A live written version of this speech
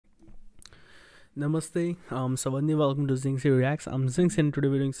Namaste, Savani, welcome to Series. I'm Zinx and today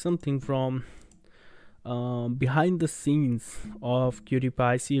we're doing something from behind the scenes of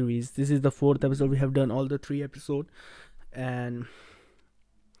Cutiepie series. This is the fourth episode. We have done all the three episodes, and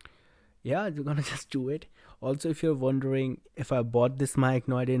yeah, we're gonna just do it. Also, if you're wondering if I bought this mic,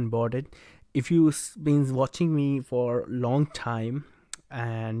 no, I didn't bought it. If you've been watching me for a long time,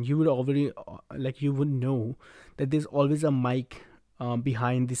 and you would already you would know that there's always a mic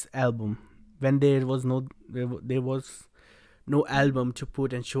behind this album when there was no album to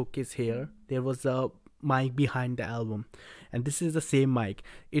put and showcase here. There was a mic behind the album, and this is the same mic.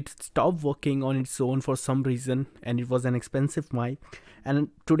 It stopped working on its own for some reason, and it was an expensive mic. And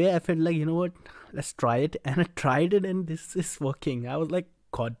today I felt like, you know what, let's try it. And I tried it, and this is working. I was like,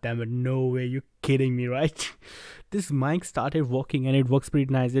 god damn it, no way, you kidding me, right? This mic started working, and it works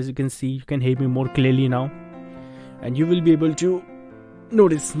pretty nice. As you can see, you can hear me more clearly now, and you will be able to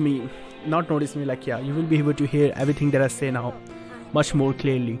notice me not notice me like, yeah, you will be able to hear everything that I say now much more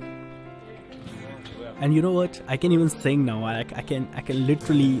clearly. And you know what, I can even sing now. I can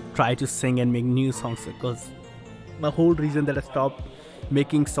literally try to sing and make new songs, because the whole reason that I stopped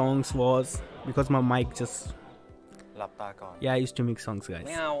making songs was because my mic just, yeah, I used to make songs, guys.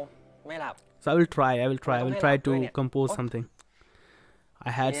 So I will try to compose something. I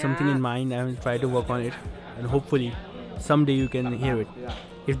had something in mind. I will try to work on it, and hopefully someday you can hear it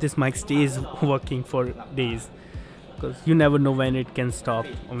if this mic stays working for days, because you never know when it can stop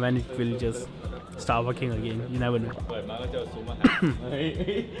or when it will just start working again. You never know.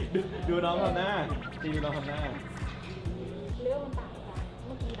 ดูน้องทำหน้าดูน้องทำหน้าเรื่องมันต่างกันเ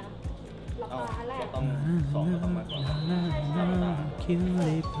มื่อกี้นะหลับตาแรกต้องสองต้องมาก่อนห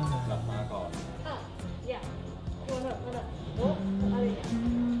ลับตาก่อนอย่าตัวเถอะโอ้อะไรอย่างเงี้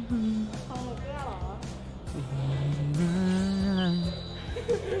ยของหนูเกลือเหรอ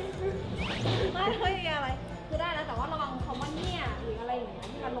ไม่เฮ้ยอะไรคือได้นะแต่ว่าระวังคำว่าเนี่ยหรืออะไรอย่างเงี้ย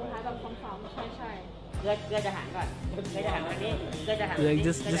ที่มันลงท้ายแบบซ้ำๆใช่เกลือจะหันก่อนเกลือจะหันทางนี้เกลือจะหัน like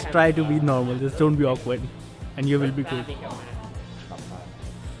just try to be normal, just don't be awkward and you will be good.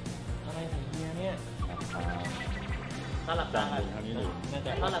 อะไรของเฮียเนี่ยถ้าหลับตาทางนี้ดิ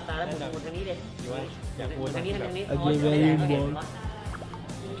ถ้าหลับตาแล้วหมุนทางนี้ดิอยากพูดทางนี้again very involved.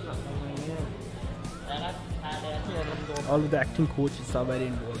 All of the acting coaches are very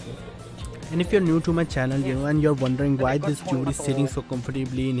involved. And if you're new to my channel, and you're wondering why this dude is sitting so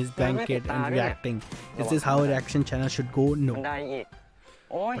comfortably in his blanket and reacting, is this how a reaction channel should go? No.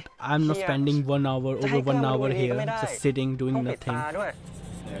 But I'm not spending over 1 hour here just sitting doing nothing,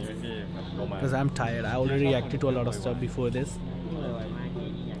 because I'm tired. I already reacted to a lot of stuff before this.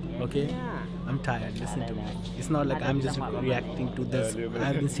 Okay, I'm tired. Listen to me. It's not like I'm just reacting to this.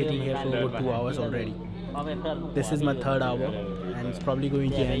 I've been sitting here for over 2 hours already. This is my 3rd hour, and it's probably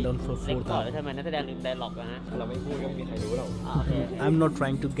going to end on for 4th hour. I'm not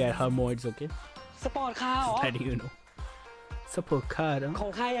trying to get her mods, okay? That you know. Support car, huh? ขอ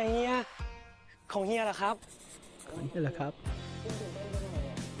งใครอย่างเงี้ยของเฮียเหรอครับของเฮียเหรอครับ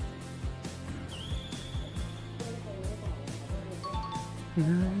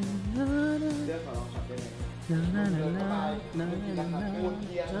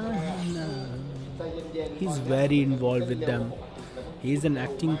He's very involved with them. He's an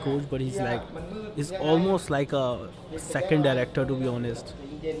acting coach, but he's almost like a second director, to be honest.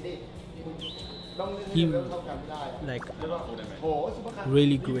 He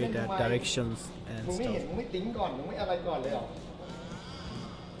really great at directions and stuff.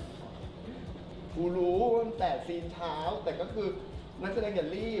 กูรู้ว่ามันแต่ซีนเช้าแต่ก็คือนักแสดงอย่า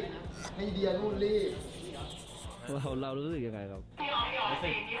รีบให้เดียนู่นรีบเรารู้สึกยังไงครับ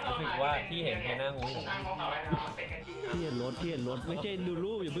รู้สึกว่าที่เห็นแค่หน้างูที่เห็นรถไม่ใช่ดู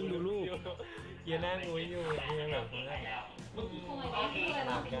รูปอย่าเพิ่งดูรูปเฮียหน้างูอยู่เฮียแบบ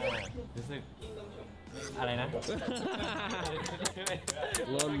รู้สึกอะไรนะ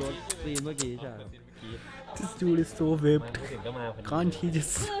รถซีนเมื่อกี้ใช่ This dude is so whipped. Can't he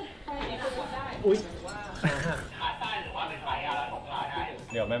just อุ๊ย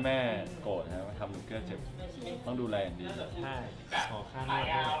เดี๋ยวแม่โกรธนะว่าทำลูกเกอร์เจ็บต้องดูแลอย่างดีใช่ขอข้าง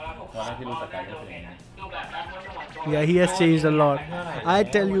ตอนแรกที่รู้จักกันก็เป็นอย่างนี้ Yeah, he has changed a lot. I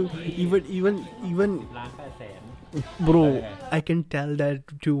tell you, even bro, I can tell that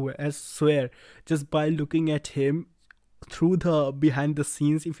too. I swear, just by looking at him through the behind the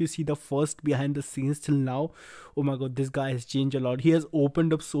scenes. If you see the first behind the scenes till now, oh my god, this guy has changed a lot. He has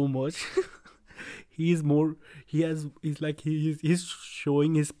opened up so much. He's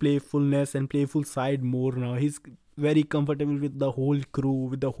showing his playfulness and playful side more now. He's very comfortable with the whole crew,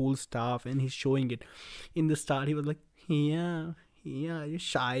 with the whole staff, and he's showing it. In the start he was like, yeah, you're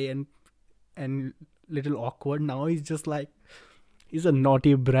shy, and and little awkward. Now he's just like he's a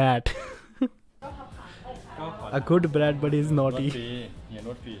naughty brat. A good brat, but he's นวด naughty. ฟรีเฮียน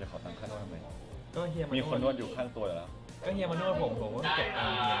วดฟรีจะขอตังค่านวดทำไม ก็เฮีย มีคนนวดอยู่ข้างตัวแล้ว ก็เฮียมานวดผมก็เก็บตัง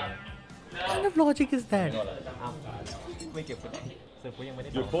ค์เฮีย What kind of logic is ไม่ that? นวดแล้ว อ้าวไม่เก็บคนเสิร์ฟกูยังไม่ได้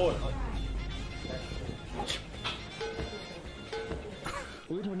หยุดพูด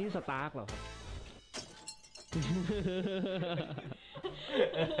อุ้ยโทนี่สตาร์กเหรอครับ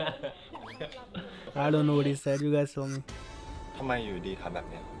I don't know what he said. You guys tell me. ทำไมอยู่ดีทำแบบ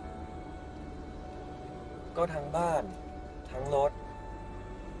เนี้ย ก็ทั้งบ้าน ทั้งรถ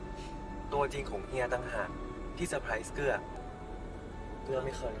ตัวจริงของเฮียต่างหากที่เซอร์ไพรส์เกื้อไ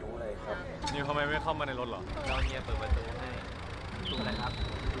ม่เคยรู้เลยครับ นิวทำไมไม่เข้ามาในรถเหรอ เราเฮียเปิดประตูให้ประตูอะไรครับ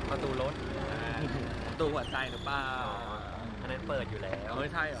ประตูรถประตูหัวใจหรือเปล่าอันนั้นเปิดอยู่แล้วไ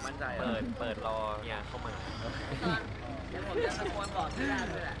ม่ใช่เหรอมั่นใจเปิดรอเฮียเข้ามาเดี๋ยวผมจะตะโกนบอกที่ร้าน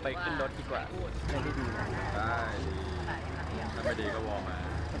เลยแหละไปขึ้นรถดีกว่าไม่ได้ดีนะ ได้ถ้าไม่ดีก็วอมา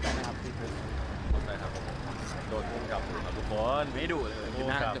เข้าใจไหมครับพี่คือ เข้าใจครับโดนพุ่งกลับครับทุกคน ไม่ดุเลยอยู่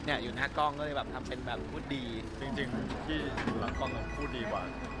หน้าเนี่ยอยู่หน้ากล้องก็เลยแบบทำเป็นแบบพูดดี จริงๆที่หลังกล้องพูดดีกว่า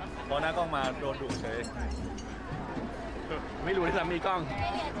พอหน้ากล้องมาโดนดุเฉย ไม่รู้ที่ซ้ำมีกล้อง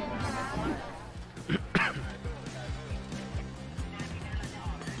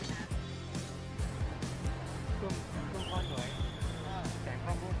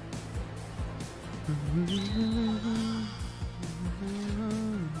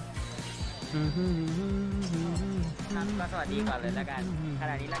ครับก็สวัสดีก่อนเลยแล้วกันข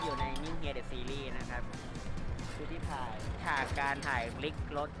ณะนี้เราอยู่ในนิ่งเฮียเดอะซีรีส์นะครับคือที่ถ่ายฉากการถ่ายพลิก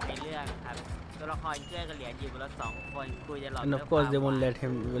รถในเรื่องครับตัวละครเกื้อกับเหรียญอยู่บนรถ2 คนคุยจะหลอก And of course, they won't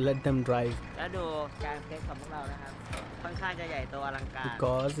let them drive แล้วดูการเทสของพวกเรานะครับค่อนข้างจะใหญ่โตอลังการ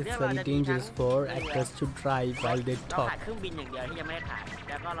because it's very dangerous for actors to drive while they เรา talk. ถ่ายเครื่องบินอย่างเดียวที่ยังไม่ได้ถ่าย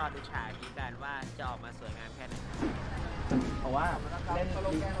แล้วก็รอดูฉากนี้กันว่าจะออกมาสวยงามแค่ไหน เพราะว่าเล่น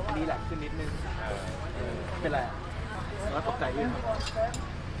ดีแหละขึ้นนิดนึงเป็นไรแล้วตกใจด้วยครับ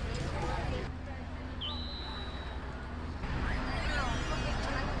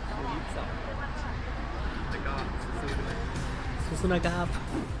สู้ๆนะครับ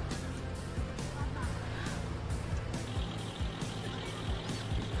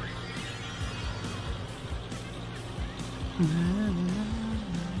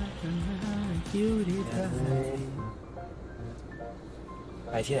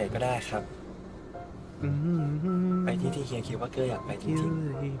ไปที่ไหนก็ได้ครับ ไปที่เฮียคิดว่าเกื้ออยากไปจริง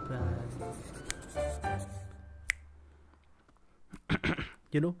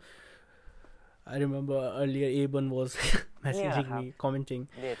You know, I remember earlier Aben was messaging me, commenting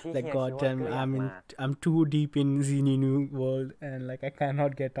like, "God damn, I'm too deep in Zini New world, and like I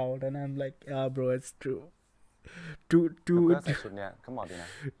cannot get out." And I'm like, "Yeah, bro, it's true. ใส่ชุดเนี้ยก็เหมาะดีนะ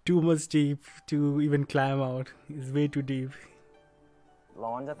Too much deep to even climb out. It's way too deep."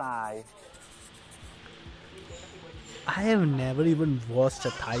 ร้อนจะตาย I have never even watched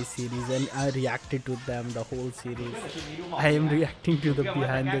a Thai series and I reacted to them the whole series. I am reacting to the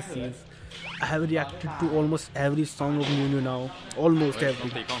behind the scenes. I have reacted to almost every song of Nunu now. Almost every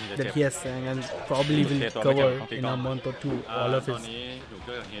that he has sang and probably will cover in a month or two all of ตอน his. นี้หนูเ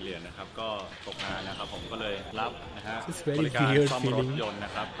กื้อกับเฮียเหรียญนะครับก็ตกงานนะครับผมก็เลยรับนะฮะ It's very บริการ weird ซ่อมรถ feeling. ยนต์นะ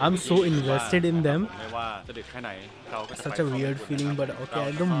ครับ I'm so invested in them. ไม่ว่าจะดึกแค่ไหนเราก็จะไป Such a weird feeling, but okay,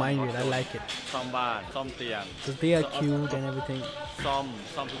 I don't mind it. I like it ซ่อมบ้านซ่อมเตียง because they are cute and everything. ซ่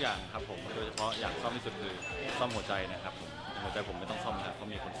อมทุกอย่างครับผมโดยเฉพาะอย่างซ่อมที่สุดคือซ่อมหัวใจนะครับผมหัวใจผมไม่ต้องซ่อมนะครับเพราะ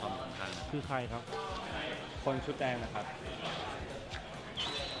มีคนซ่อมอยู่ข้างๆนะ คือใครครับ คนชุดแดงนะครับ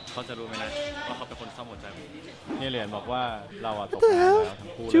เขาจะรู้ไหมนะว่าเขาเป็นคนซ่อมหัวใจผมนี่เหรียญบอกว่าเราอะตก What the งาน hell? แล้วทั้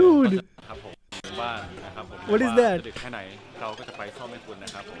งคู่เลย Dude ครับผมถึงบ้านนะครับผม What is ไม่ว่า that? จะดึกแค่ไหนเราก็จะไปซ่อมให้คุณน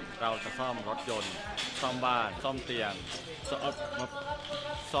ะครับผมเราจะซ่อมรถยนต์ซ่อมบ้านซ่อมเตียง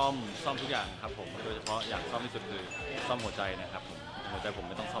ซ่อมทุกอย่างครับผมโดยเฉพาะอย่างซ่อมที่สุดคือซ่อมหัวใจนะครับผมหัวใจผม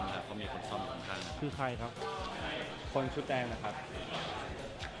ไม่ต้องซ่อมนะครับเพราะมีคนซ่อมอยู่ข้างๆนะ คือใครครับ คนชุดแดงนะครับ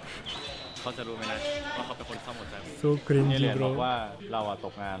เขาจะรู้ไหมนะว่าเขาเป็นคนซ่อมหัวใจผม So นี่เหรี cringy, ยญบอก bro. ว่าเราอะต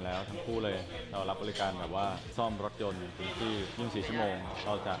กงานแล้วทั้งคู่เลยเรารับบริการแบบว่าซ่อมรถยนต์ถึงที่24 ชั่วโมงเ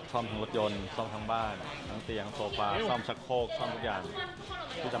ราจะซ่อมทั้งรถยนต์ซ่อมทั้งบ้านทั้งเตียงโซฟาซ่อมชักโครกซ่อมทุกอย่าง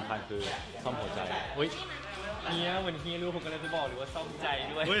ที่สำคัญคือซ่อมหัวใจ เฮ้ยเฮียเหมือนเฮียรู้ผมก็เลยจะบอกหรือว่าซ่อมใจ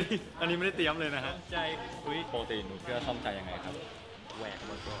ด้วย เฮ้ยอันนี้ไม่ได้เตรียมเลยนะฮะ ใจอุ้ย ปกติหนูเพื่อซ่อมใจยังไงครับ แหวกห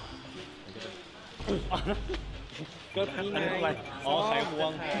มดตัว ก็นี่ไงอ๋อไขคว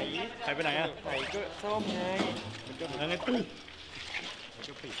งไขไปไหนอะ ไข่ก็ซ่อมไงมันก็ แล้วไง มัน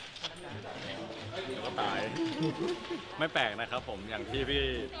ก็ปิด แล้วก็ตาย ไม่แปลกนะครับผมอย่างที่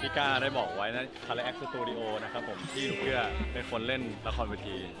พี่ก้าได้บอกไว้นะคาแรคสตูดิโอนะครับผมที่เพื่อเป็นคนเล่นละครเว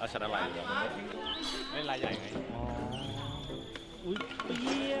ทีราชดำเนินเล่นรายใหญ่ไง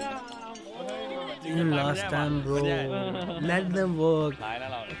Last time, bro. Let them work.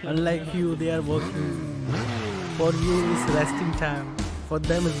 Unlike you, they are working. For you, it's resting time. For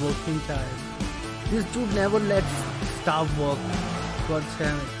them, it's working time. This dude never let staff work. God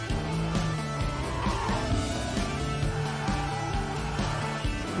damn it.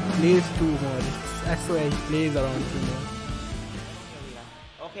 He plays too much. That's why he plays around too much.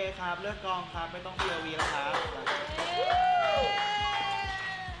 โอเคครับเลือกกองครับไม่ต้อง POV แล้วครับ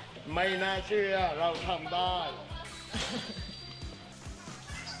ไม่น่าเชื่อเราทำได้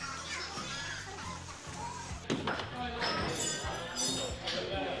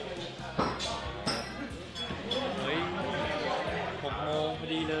เฮ้ย6 โมงพอ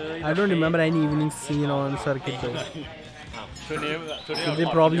ดีเลย I don't remember any evening scene on circuit though. ชุดนี้ So they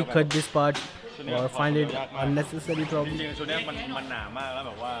probably cut this part or find it unnecessary จ probably. ริงๆชุดนี้มันหนามากแล้วแ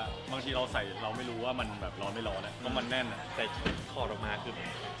บบว่าบางทีเราใส่เราไม่รู้ว่ามันแบบร้อนไม่ร้อนนะเพราะมันแน่นแต่ถอดออกมาคือ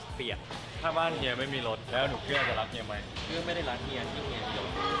เปียกถ้าบ้านเฮียไม่มีรถแล้วหนูเชื่อจะรักเฮียไหม เพื่อไม่ได้รักเฮียที่เฮียมีรถ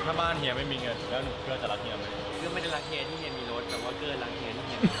ถ้าบ้านเฮียไม่มีเงินแล้วหนูเชื่อจะรักเฮียไหม เพื่อไม่ได้รักเฮียที่เฮียมีรถแต่ว่าเกินรักเฮียที่เ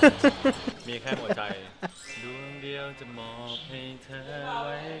ฮีย มีแค่หัวใจดวงเดียวจะมอบให้เธอไ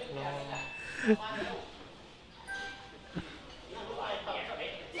ว้ครอง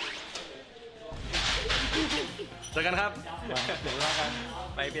เจอกันครับเดี๋ยวว่ากัน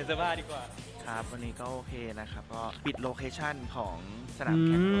ไปเปลี่ยนเสื้อผ้าดีกว่า ครับวันนี้ก็โอเคนะครับก็ปิดโลเคชั่นของสนามแ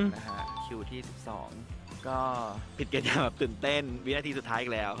ข่งรถนะฮะคิวที่12ก็ปิดกันอย่างแบบตื่นเต้นวินาทีสุดท้ายอี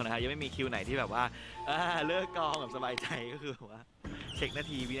กแล้วนะฮะยังไม่มีคิวไหนที่แบบว่าเลิกกองแบบสบายใจก็คือแบบว่าเช็คนา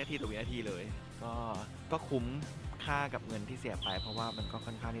ทีวินาทีต่อวินาทีเลยก็คุ้มค่ากับเงินที่เสียไปเพราะว่ามันก็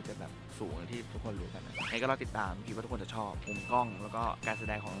ค่อนข้างที่จะแบบสูงที่ทุกคนรู้กันนะให้ก็รอติดตามคิดว่าทุกคนจะชอบมุมกล้องแล้วก็การแส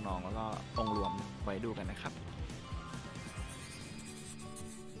ดงของน้องๆแล้วก็องค์รวมไว้ดูกันนะครับ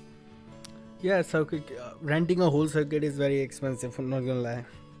Yeah, circuit renting a whole circuit is very expensive. I'm not gonna lie.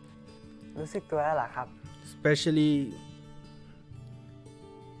 รู้สึกตัวแล้วเหรอครับ Especially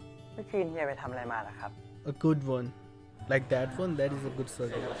เมื่อคืนเฮียไปทำอะไรมาล่ะครับ a good one, like that one. That is a good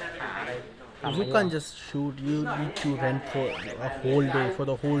circuit. If you can't just shoot, you need to rent for a whole day. For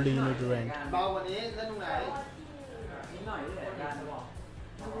the whole day, you need to rent. เบาวันนี้เล่นตรงไหน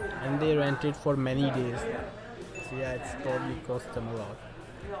And they rent it for many days. So yeah, it's probably cost them a lot.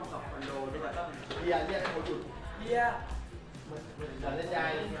 เรียกให้เขาหยุดอย่าเล่นใหญ่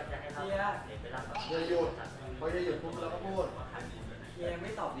อย่าหยุดพอจะหยุดปุ๊บเราก็พูด เฮียไม่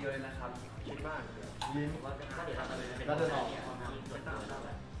ตอบเดียวเลยนะครับคิดมาก ยิ้มแล้วเดินออก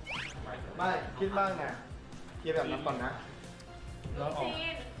ไม่คิดบ้างนะเคลียร์แบบนั้นก่อนนะแล้วออก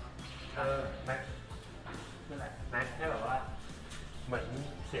แม็กแค่แบบว่าเหมือน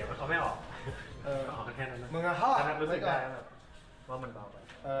เสียงมันเขาไม่ออกออกกันแค่นั้นนะ มึงอะฮ่า แต่รู้สึกได้ ไว้ก่อน แบบว่ามันเบาไป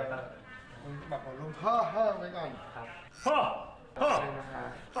มึงแบบลุงฮ่าฮ่าไว้ก่อน ครับ ฮ่าฮ่า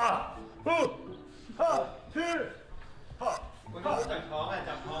ฮ่าฮู้ฮ่าที่ฮ่ามึงต้องจับท้อง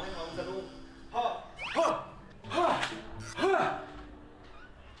จับท้องให้ท้องสะดุ้งฮ่าฮ่าฮ่าฮ่า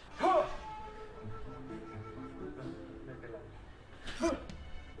ฮ่า ไม่เป็นไร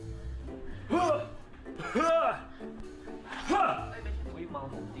อุ้ยเมา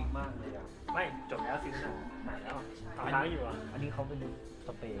ผมจริงมากเลยอ่ะ ไม่จบแล้วซีซั่นไหนแล้วค้างอยู่อ่ะ อันนี้เขาเป็นส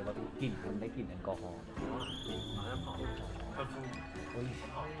เปรย์ว่ากลิ่นมันได้กลิ่นแอลกอฮอล์ น้ำหอมก็ฟู เฮ้ย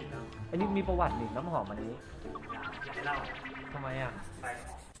อันนี้มีประวัติหนึ่งน้ำหอมอันนี้ อยากให้เล่า ทำไมอ่ะ ไป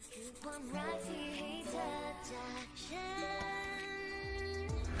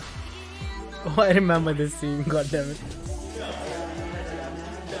Oh, I remember this scene. God damn it.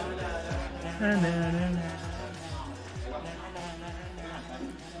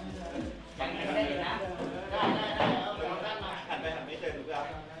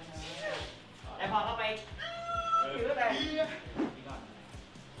 แต่พอเข้าไปถือไป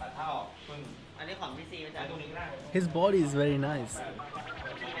อันนี้ของพี่ซีมาจากตรงนี้ก็ได้ His body is very nice.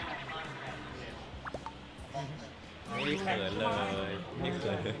 ไม่ได้เขินเลยไม่เ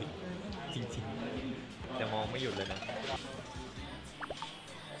ขินเลยจริงๆแต่มองไม่หยุดเลยนะ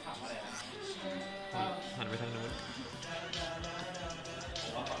หันไปทางนู้น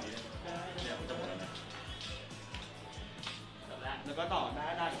แล้วก็ต่อได้ไ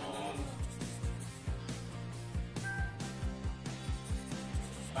ม่ได้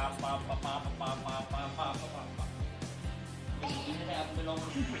เอาไปลง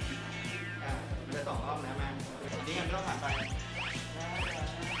มันจะ2 รอบนะมาอันนี้กันก็ผ่านไป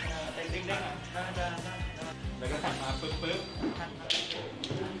เด้งๆอ่ะ แล้วก็มาปึ๊บ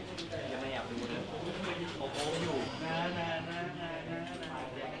ยังไม่อยากดูนะโอ้โหอยู่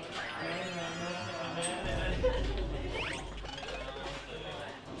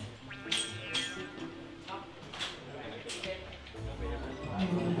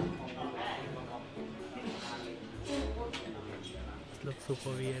It looks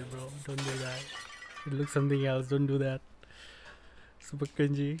super weird, bro. Don't do that. It looks something else. Don't do that. Super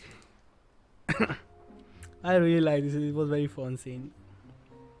cringy. I really like this. It was very fun scene.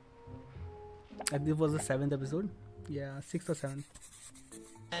 And this was the 7th episode. Yeah, 6th or 7th.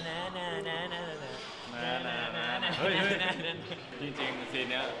 เฮ้ยจริงๆซีน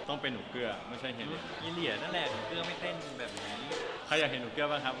เนี้ยต้องเป็นหนูเกลือไม่ใช่เห็น อีเหลียนั่นแหละหนูเกลือไม่เต้นแบบนี้ ใครอยากเห็นหนูเกลือ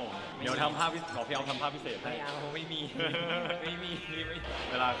บ้างครับผมเดี๋ยวทำภาพขอพี่เอาทำภาพพิเศษให้ ไม่เอาไม่มี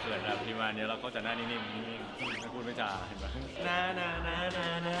เวลาเขินแบบทีมาเนี้ยเราก็จะหน้านิ่งๆไม่พูดไม่จาเห็นไหม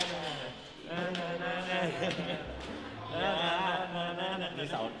นี่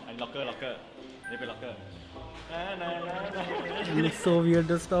เสาอันนี้ล็อกเกอร์นี่เป็นล็อกเกอร์ It looks so weird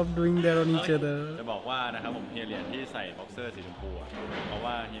to stop doing that on each other. จะบอกว่านะครับผมเฮียเหรียญที่ใส่บ็อกเซอร์สีชมพูอะเพราะ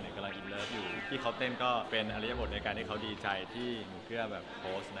ว่าเฮียเนี่ยกำลังอินเลิฟอยู่ที่เขาเต้นก็เป็นอริยบทในการที่เขาดีใจที่หนูเกลือแบบโพ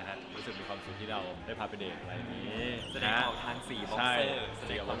สนะฮะรู้สึกมีความสุขที่เราได้พาไปเดทอะไรอย่างนี้ แสดงออกทางสีบ็อก ใช่ เซอร์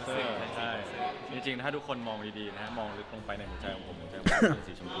สีบ็อกเซอร์ใช่จริงๆถ้าทุกคนมองดีๆนะมองลึกลงไปในหัวใจของผมเป็น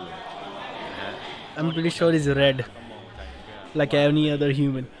สีชมพูนะฮะ I'm pretty sure it's red, ต้องมองหัวใจหนูเกลือ like any other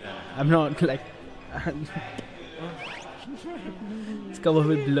human. I'm not like. It's covered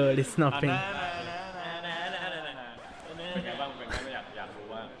with blood. It's not pink. เป็นไงบ้างอยากรู้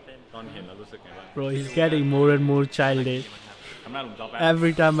ว่าตอนเห็นแล้วรู้สึกไงบ้าง Bro, he's getting more and more childish. ทำหน้าหลุมจอแป๊บ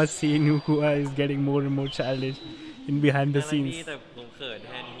Every time I see Nukua, he's getting more and more childish in behind the อะไรนี่ scenes. แต่ผมเขินแ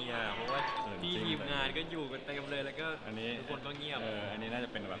ทนเฮียเพราะว่าพี่ทีมงานก็อยู่กันเต็มเลยแล้วก็ อันนี้ ทุกคนก็เงียบ อันนี้น่าจะ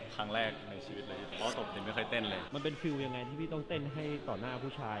เป็นแบบครั้งแรกในชีวิตเลยเพราะตบติไม่เคยเต้นเลย มันเป็นฟิลยังไงที่พี่ต้องเต้นให้ต่อหน้า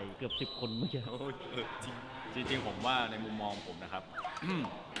ผู้ชายเกือบ10 คนเมื่อกี้ จริงผมว่าในมุมมองผมนะครับ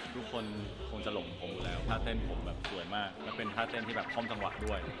ทุกคนคงจะหลงผมอยู่แล้วท่าเต้นผมแบบสวยมากและเป็นท่าเต้นที่แบบคล่อมจังหวะ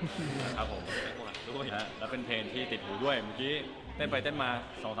ด้วยนะครับผมนะแล้วเป็นเพลงที่ติดหูด้วยเมื่อกี้เต้นไปเต้นมา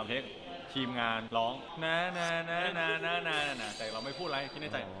2-3 เทคทีมงานร้องนะแต่เราไม่พูดอะไรที่ใน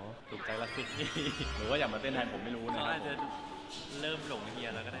ใจถูกใจละสิหรือว่าอยากมาเต้นแทนผมไม่รู้นะ เขาอาจจะเริ่มหลงเฮีย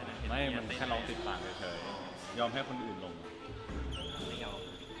แล้วก็ได้นะ ไม่มันแค่ร้องติดปากเฉยๆยอมให้คนอื่นหลง ไม่ยอม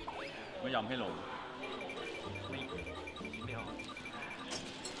ไม่ยอมให้หลง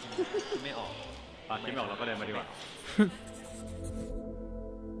ไม่ออกปากคิดไม่ออกเราก็เดินมาดีกว่า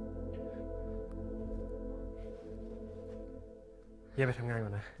เฮียไปทำงานก่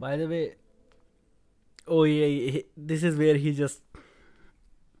อนนะ By the way, oh yeah, this is where he just.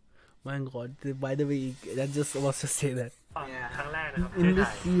 My God! By the way, I just was to say that ครั้งแรกนะครับ in this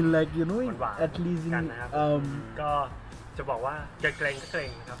scene, like you know, หวาน at least กัน in นะครับก็จะบอกว่าจะเกรงก็เกรง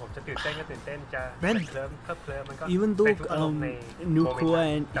นะครับผมจะตื่นเต้นก็ตื่นเต้นจะเคลิ้มมันก็ even เป็น though ทุกอารมณ์ใน Nukua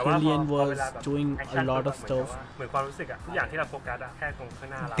and แต่ว่าพอ Alien เว was ลาแบบ doing แอค a ชั่น lot of เหมือนกับ stuff. ว่าเหมือนความรู้สึกอะทุกอย่างที่เราโฟกัสอะแค่ตรงข้าง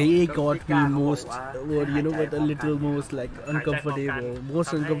หน้าเรา They got me most, what you know, what a little most like uncomfortable, most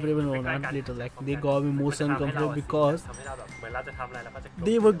uncomfortable, no, not little, like they got me most uncomfortable because ทำให้เราแบบเหมือนเราจะทำอะไรแล้วก็จะ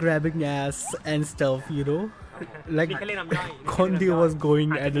they were grabbing ass and stuff, you know, like นี่แค่เล่นน้ำย่อย Kondi was going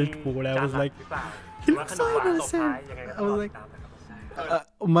adult mode. I was like, หรือเปล่า he looks so innocent. I was like,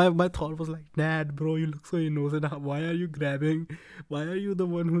 my thought was like, Dad, bro, you look so innocent. Why are you grabbing? Why are you the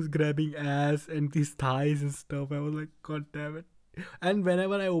one who's grabbing ass and these thighs and stuff? I was like, God damn it. And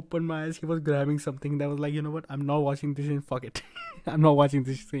whenever I opened my eyes, he was grabbing something that was like, you know what? I'm not watching this scene. Fuck it. I'm not watching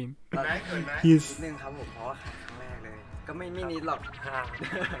this scene. He's นิดนึงครับผมเพราะว่าครั้งแรกเลย ก็ไม่นิดหรอก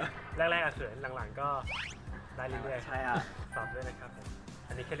แรกๆเขินหลังๆก็ได้เรื่อยๆ ใช่อ่ะ ฝากด้วยนะครับผม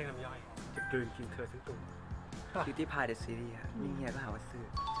อันนี้แค่เล่นน้ำย่อยจะกลืนกินเธอทั้งตัว Cutiepie the series ครับยิ่งเฮียก็หาว่าซื่อ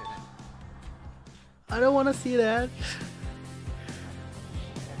เจอกัน I don't want to see that.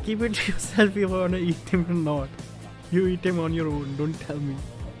 Keep it to yourself if you want to eat him or not. You eat him on your own. Don't tell me.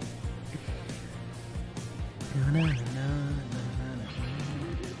 Na, na, na, na, na, na.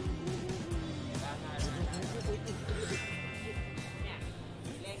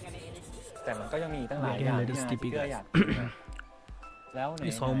 แต่มันก็ยังมีตั้งหลายอย่าง Let ที่ us นา skip ที่ it, เกื้อ guys. อยากทำแล้วไหน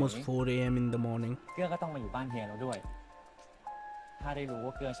It's almost 4 a.m. in the morning. เกื้อก็ต้องมาอยู่บ้านเฮียเราด้วย ถ้าได้รู้ว่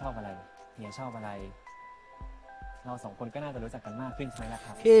าเกื้อชอบอะไรเฮียชอบอะไร เราสองคนก็น่าจะรู้จักกันมากขึ้นใช่ไหมล่ะค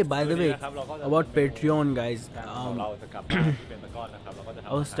รับ Hey, by the way, about Patreon, guys. เราจะกลับมาเป็นตะก้อนนะครับเราก็จะท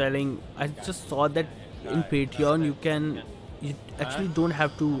ำ I was telling, I just saw that in Patreon you actually don't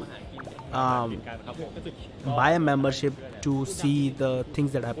have to buy a membership to see the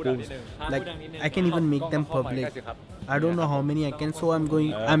things that I post. Like I can even make them public. I don't know how many I can, so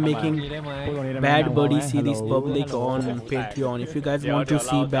I'm making Bad Buddy series public on Patreon. If you guys want to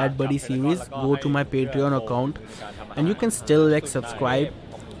see Bad Buddy series, go to my Patreon account, and you can still like subscribe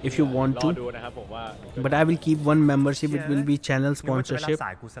if you want to, but I will keep one membership. It will be channel sponsorship,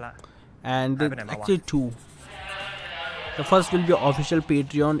 and actually two. The first will be official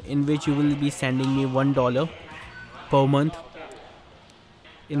Patreon, in which you will be sending me $1 per month.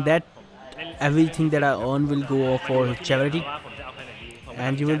 In that, everything that I earn will go for charity,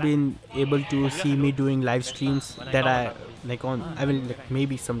 and you will be able to see me doing live streams that I like on. I will like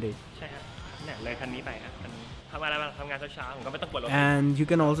maybe someday. And you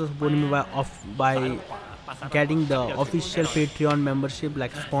can also support me by getting the official Patreon membership,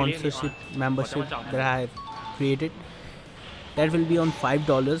 like sponsorship membership that I have created. That will be on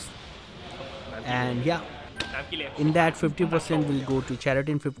 $5, and yeah, in that 50% will go to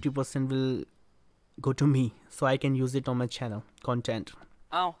charity and 50% will go to me, so I can use it on my channel content.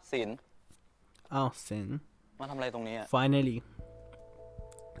 อ้าวศิล Sin. มาทำอะไรตรงนี้อ่ะ Finally,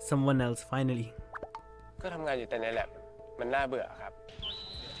 someone else. Finally. ก็ทำงานอยู่แต่ในแลบมันน่าเบื่อครับ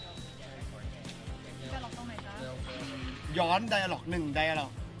ย้อนไดอะล็อก1ไดอะล็อ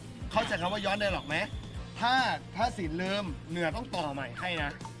กเข้าใจคำว่าย้อนไดอะล็อกไหมถ้าศิลลืมเหนือต้องต่อใหม่ให้น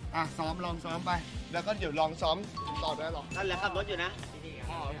ะลองซ้อมไปแล้วก็เดี๋ยวลองซ้อมต่อไดอะล็อกนั่นแหละขับรถอยู่นะ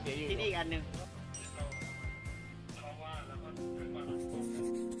ที่นี่อีกอันหนึ่ง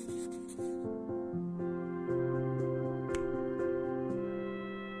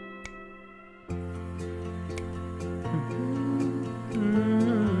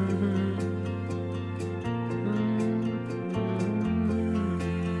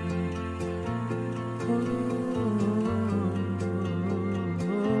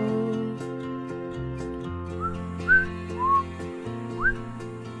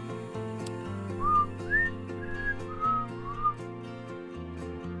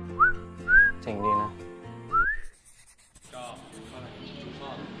เจ๋งดีนะ ก็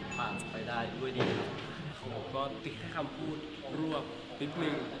ผ่านไปได้ด้วยดีครับผมก็ติดแค่คำพูดรวบนิดนึ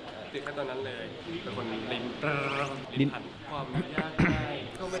งติดแค่ตอนนั้นเลยเป็นคนลิ้นพันความยากง่าย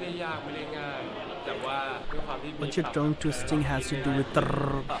ก็ไม่ได้ยากไม่ได้ง่ายแต่ว่าด้วยความที่ What your tongue twisting has to do with ป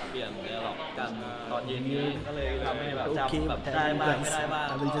รับเปลี่ยนเลยหรอกกันตอนเย็นนี้ก็เลยทำให้แบบจำแบบได้บ้างไม่ได้บ้าง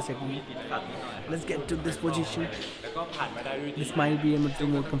I will just agree. ติดขัดนิดหน่อย Let's get to this position. แล้วก็ผ่านมาได้ด้วยดี This might be a little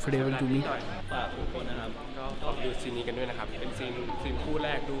more comfortable to me. ฝากทุกคนนะครับก็ขอบดูซีนนี้กันด้วยนะครับเป็นซีนคู่แร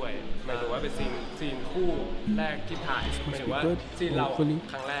กด้วยหมายถึงว่าเป็นซีนคู่แรกที่ถ่ายหมายถึงว่าซีนเราค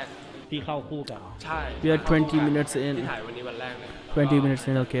รั้งแรกที่เข้าคู่กันใช่ We are 20 minutes in. ที่ถ่ายวันนี้วันแรกเลย 20 minutes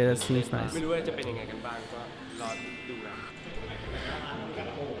in. Okay, that seems nice. ไม่รู้ว่าจะเป็นยังไงกันบ้างก็รอดูนะ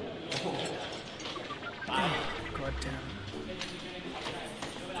God damn.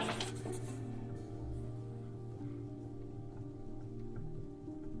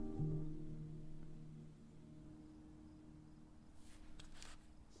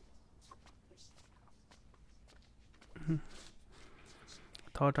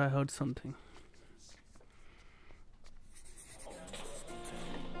 Thought I heard something.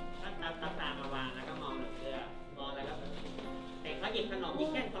 ตามมาวางแล้วก็มองเสื้อมองแล้วก็เด็กเขาหยิบขนมหยิบ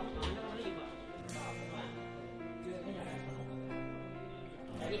แก้วของน้องแล้วก็รีบ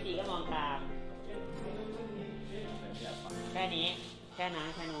พี่ตีก็มองตามแค่นี้แค่นั้น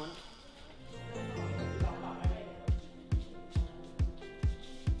แค่นู้น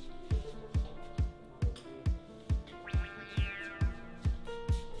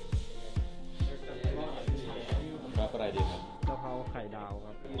ครับอะไรดีครับ กะเพราไข่ดาวค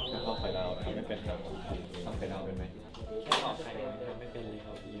รับ กะเพราไข่ดาวทำไม่เป็นครับทำไข่ดาวเป็นไหม แค่บอกไข่ดาวทำไม่เป็นเลยค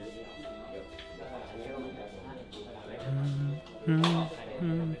รับ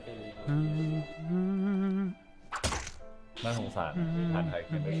น่าสงสารทานไทย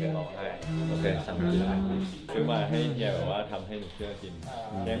กินไม่เป็นร้องไห้โอเคสั่งซื้อมาให้เฮียแบบว่าทำให้หนูเชื่อกิน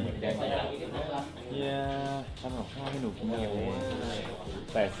แกล้งเหมือนแกล้งเฮียทำกับข้าวให้หนูกินเอง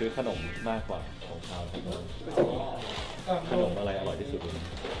แต่ซื้อขนมมากกว่าของข้าวขนมอะไรอร่อยที่สุด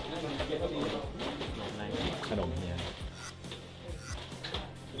ขนมเฮีย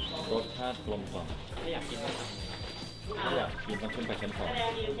รสชาติกลมกล่อมไม่อยากกินต้องขึ้นไปชั้น 2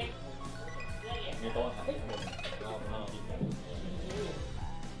มีโต๊ะอาหาร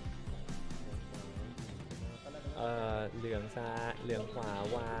เหลืองซ้ายเหลืองขวา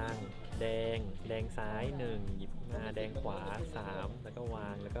วางแดงซ้าย1หยิบมาแดงขวา3แล้วก็วา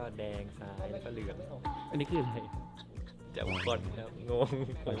งแล้วก็แดงซ้ายแล้วก็เหลืองอันนี้คืออะไร จำก่อนครับงง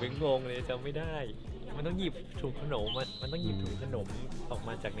ผมเป็นงงเลยจำไม่ได้มันต้องหยิบถุงขนมมันต้องหยิบถุงขนมออกม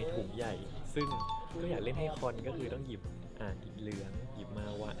าจากในถุงใหญ่ซึ่งก็อยากเล่นให้คอนก็คือต้องหยิบเหลืองหยิบมา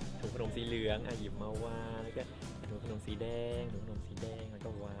วางถุงขนมสีเหลืองหยิบมาวางแล้วก็ถุงขนมสีแดงถุงขนมสีแดงแล้วก็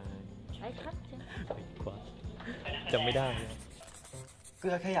วางใช่ครับกว่าจำไม่ได้เกลื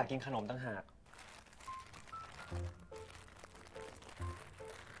อแค่อยากกินขนมต่างหาก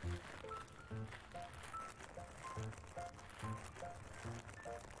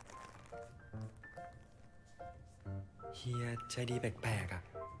เฮียใจดีแปลกๆอ่ะ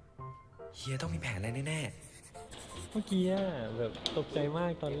เฮียต้องมีแผนอะไรแน่เมื่อกี้แบบตกใจมา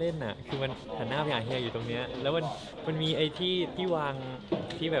กตอนเล่นน่ะคือมันหันหน้าไปหาเฮียอยู่ตรงเนี้ยแล้วมันมีไอ้ที่วาง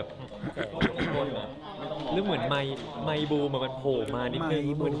ที่แบบคนอ่ะหรือเหมือนไมบูมันโผล่มานิดนึง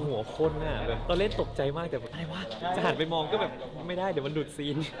เหมือนหัวคนน่ะแบบตอนเล่นตกใจมากแต่อะไรวะจะหันไปมองก็แบบไม่ได้เดี๋ยวมันหลุดซี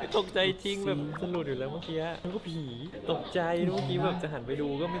นตกใจจริงแบบสลุดอยู่แล้วเมื่อกี้มันก็ผีตกใจเมื่อกี้แบบจะหันไปดู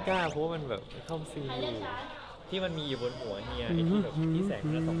ก็ไม่กล้าเพราะมันแบบเข้าซีนอยู่ที่มันมีอยู่บนหัวเฮียไอ้ที่แบบที่แสง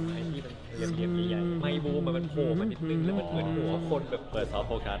มันส่องมาไอ้ที่มันเหลี่ยมๆใหญ่ๆไมบูมันโผล่มานิดนึงแล้วมันเหมือนหัวคนแบบเปิดซอฟต์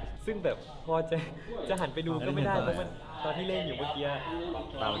โฟกัสซึ่งแบบพอจะหันไปดูก็ไม่ได้เพราะมันตอนที่เล่นอยู่เมื่อกี้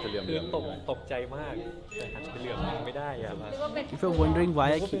ตามันจะเหลี่ยมคือตกใจมากแต่หันไปเหลี่ยมไม่ได้อะ If you're wondering why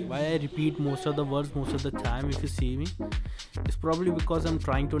I repeat most of the words most of the time if you see me, it's probably because I'm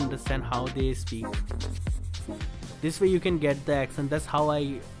trying to understand how they speak. This way you can get the accent. That's how I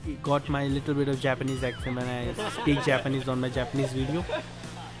got my little bit of Japanese accent when I speak Japanese on my Japanese video,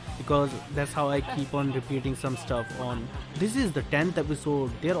 because that's how I keep on repeating some stuff on. This is the 10th episode.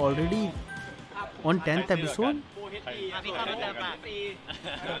 They're already on 10th episode.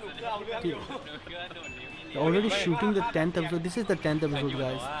 They're already shooting the 10th episode. This is the 10th episode,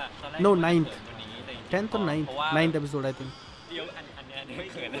 guys. No, 9th. 10th or 9th? 9th episode, I think.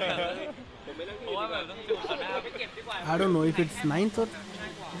 I don't know if it's 9th or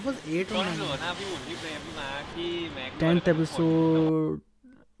it was 8th or 9th. 10th episode.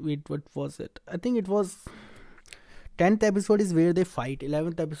 Wait, what was it? I think it was 10th episode is where they fight.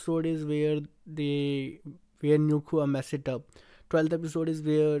 11th episode is where Nuku mess it up. 12th episode is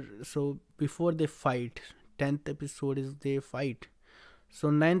where before they fight. 10th episode is they fight. So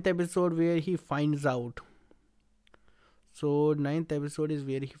 9th episode where he finds out. So 9th episode is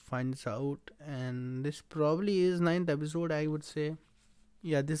where he finds out, and this probably is 9th episode, I would say.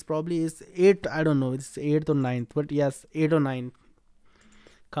 Yeah, this probably is 8th. I don't know, it's 8th or 9th, but yes, 8th or 9th.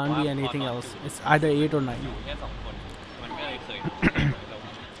 Can't be anything else. It's either 8 or 9.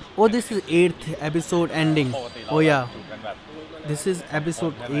 Oh, this is 8th episode ending. Oh yeah, this is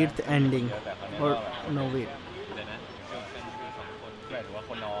episode 8th ending. Or no, wait.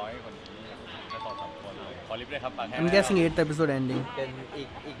 I'm guessing 8th episode ending. เป็น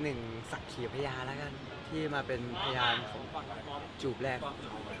อีกหนึ่งสักขีพยานแล้วกันที่มาเป็นพยานของจูบแรกข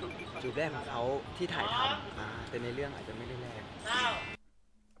องเขาที่ถ่ายทำแต่ในเรื่องอาจจะไม่ได้แรก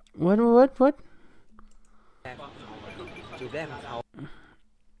What? จูบแรกของเขา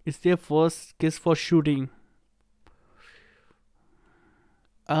It's their first kiss for shooting.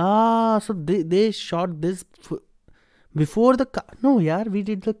 So they shot this before the car. No, yeah, we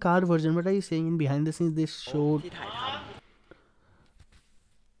did the car version. What are you saying? In behind the scenes, they showed.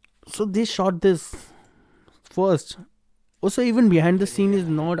 So they shot this first. Also, even behind the scene is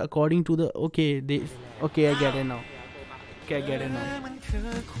not according to the. Okay, I get it now.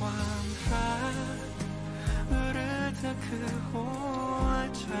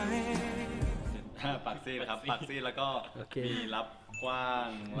ปากซีนะครับปากซีแล้วก็มีรับกว้าง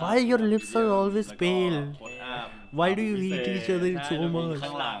Why your lips are always pale? Why do you eat each other so much?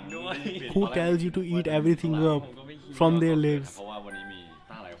 Who tells you to eat everything up from their lips?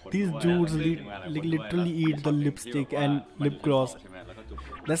 These dudes literally eat the lipstick and lip gloss.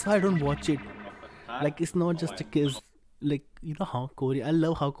 That's why I don't watch it. Like, it's not just a kiss. Like, you know how I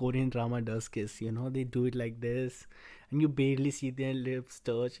love how Korean drama does kiss, you know, they do it like this and you barely see their lips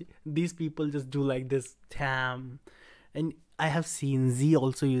touch. These people just do like this, damn. And I have seen Z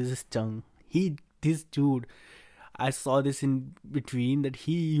also uses tongue. This dude, I saw this in between that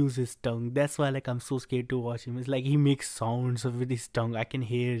he uses tongue. That's why like I'm so scared to watch him. It's like he makes sounds with his tongue. I can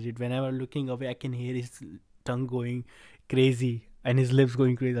hear it. Whenever looking away, I can hear his tongue going crazy and his lips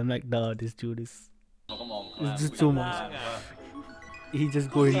going crazy. I'm like, nah, this dude is it's just too much. He just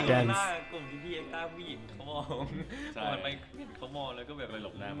go intense. กลุ่มพี่เอ็กซ์ต้าผู้หญิงเขามองไปเขามองแล้วก็แบบไปหล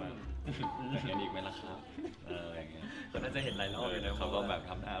บหน้ามาอย่างนี้อีกไหมล่ะครับอย่างเงี้ยเขาน่าจะเห็นหลายรอบเลยนะเขาก็แบบ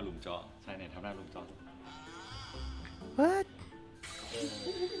ทำหน้าหลุมเจาะใช่เนี่ยทำหน้าหลุมเจาะ What?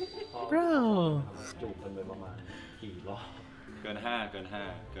 Bro. จูบกันไปประมาณกี่รอบ เกิน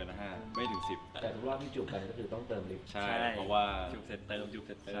5ไม่ถึง10แต่ทุกรอบที่จูบกันก็คือต้องเติมลิฟต์ ใช่เพราะว่า จูบเสร็จเติมจูบเ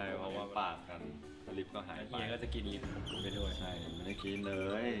สร็จเติม ใช่เพราะว่าปากกันลิฟต์ก็หายไป เฮียก็จะกินลิฟต์ของคุณไปด้วย ใช่ไม่ได้กินเล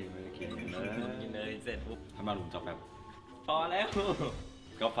ยกินเลยเสร็จปุ๊บ ถ้ามาหลุมจบแบบ พอแล้ว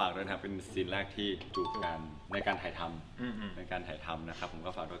ก็ฝากด้วยนะครับเป็นซีนแรกที่จูบกันในการถ่ายทำนะครับผม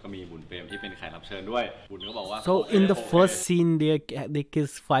ก็ฝากด้วยก็มีบุญเปรมที่เป็นแขกรับเชิญด้วยบุญก็บอกว่า So in the first scene they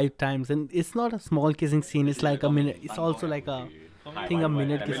kiss 5 times and it's not a small kissing scene, it's like a minute, it's also like a I think a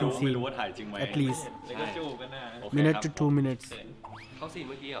minute kissing ไม่ scene รู้ว่าถ่ายจริงไหม at least แล้วก็จูบกันนะ minute to 2 minutes เขาซีนเ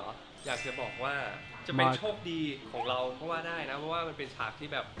มื่อกี้เหรอ อยากจะบอกว่าจะเป็นโชคดีของเราก็ว่าได้นะเพราะว่ามันเป็นฉากที่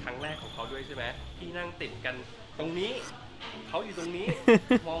แบบครั้งแรกของเขาด้วยใช่ไหมที่นั่งติดกันตรงนี้เขาอยู่ตรงนี้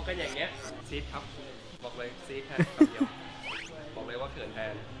มองกันอย่างเงี้ยซีดครับบอกเลยซีดแทนคำเดียวบอกเลยว่าเขินแท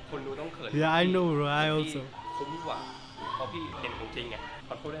นคนดูต้องเขิน Yeah I know bro I also คุ้มกว่าเพราะพี่เห็นของจริงไงข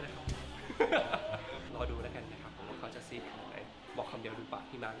อโทษด้วยนะครับ รอดูแล้วกันนะครับผมว่าเขาจะซีดขนาดไหนบอกคำเดียวดูปาก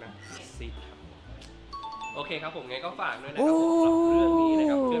พี่มาร์กนะซีดครับโอเคครับผมงั้นก็ฝากด้วยนะครับสำหรับเรื่องนี้นะ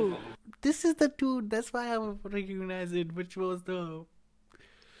ครับเรื่องของ This is the dude, that's why I recognize it, which was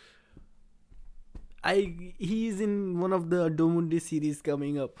he's in one of the Domundi series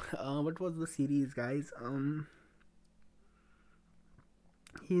coming up. What was the series, guys?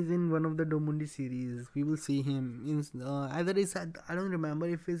 He's in one of the Domundi series. We will see him in either is I don't remember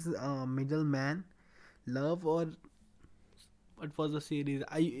if it's Middleman, Love or what was the series.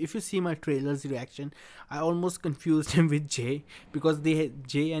 If you see my trailer's reaction, I almost confused him with Jay because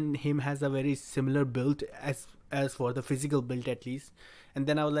Jay and him has a very similar build as for the physical build at least. And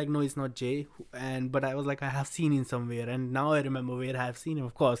then I was like, no, it's not Jay. But I was like, I have seen him somewhere, and now I remember where I have seen him.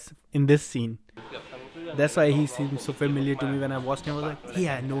 Of course, in this scene. That's why he seems so familiar to me. When I watched him, I was like,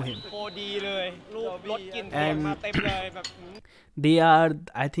 yeah, I know him. And they are,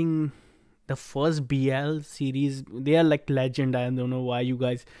 I think, the first BL series. They are like legend. I don't know why you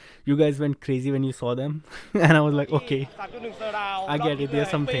guys went crazy when you saw them. And I was like, okay, I get it. There's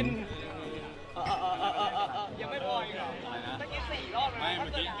something.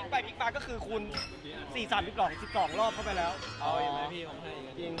 ไปพลิกมาก็คือคุณ4-3-12รอบเข้าไปแล้วเอาอย่างไรพี่ผมให้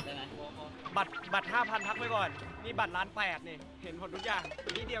จริงบัตร 5,000 พักไว้ก่อนนี่บัตร1,800,000นี่เห็นผลทุกอย่าง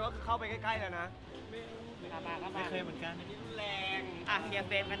นิดเดียวก็คือเข้าไปใกล้ๆแล้วนะไม่เคยเหมือนกันรุนแรงอ่ะเฮียเ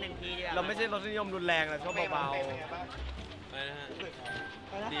ฟรมกัน1 ทีดีกว่า เราไม่ใช่รสนิยมรุนแรงนะชอบเบาๆ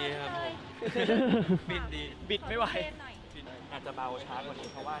ดีครับผมบิดไม่ไหว อาจจะเบาช้ากว่านี้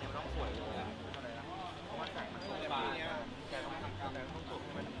เพราะว่าเนี่ยมันต้องสวยเลยเพราะว่าแสงมันต้องบานแกต้องทำการต้องสูงใ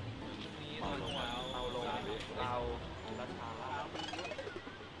ห้มันเอาลงเราช้า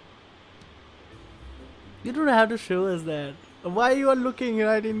You don't have to show us that. Why you are looking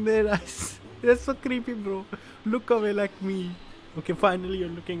right in their eyes? That's so creepy, bro. Look away like me. Okay, finally you're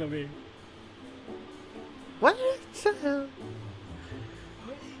looking away. What the hell?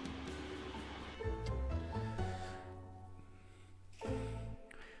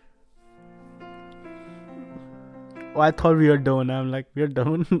 Oh, I thought we were done. I'm like, we're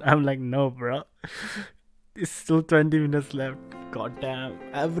done. I'm like, no, bro. It's still 20 minutes left. God damn.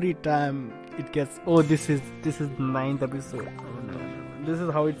 Every time it gets. Oh, this is the 9th episode. Oh, no. This is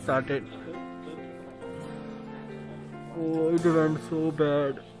how it started. Oh, it went so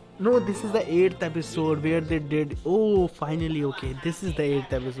bad. No, this is the 8th episode where they did. Oh, finally, okay. This is the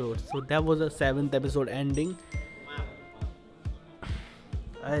 8th episode. So that was a 7th episode ending.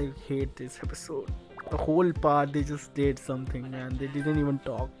 I hate this episode. The whole part they just did something, man. They didn't even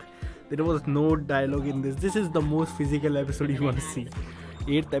talk. There was no dialogue in this. This is the most physical episode you want to see.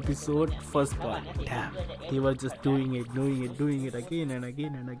 8th episode, first part. Damn, they were just doing it again and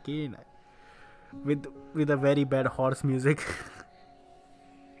again and again, with a very bad horse music.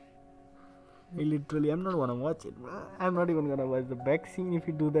 I'm not gonna watch it. I'm not even gonna watch the back scene if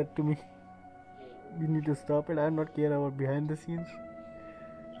you do that to me. You need to stop it. I'm not care about behind the scenes.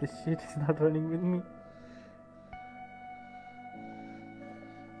 This shit is not running with me.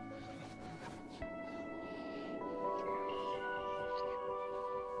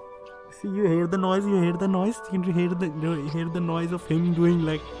 See, you hear the noise. You hear the noise of him doing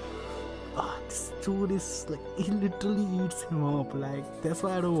like, this dude is like, he literally eats him up. Like, that's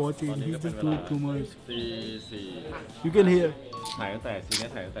why I don't watch it. He just do it too much. You can hear. I'm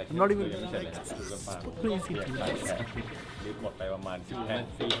not even like, crazy.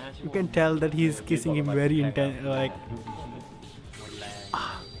 You can tell that he's kissing him very intense. Like,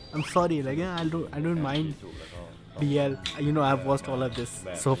 I'm sorry. Like, yeah, I don't mind. BL, I've watched all of this.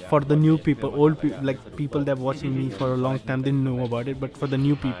 So for the new people, old people, like people that are watching me for a long time, didn't know about it. But for the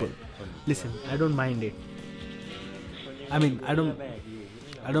new people, listen, I don't mind it. I mean,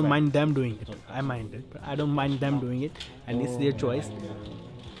 I don't mind them doing it. I mind it, but I don't mind them doing it, and it's their choice.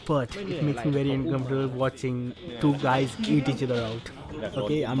 But it makes me very uncomfortable watching two guys eat each other out.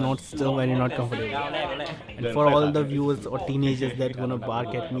 Okay, I'm not still very not comfortable. And for all the viewers or teenagers that gonna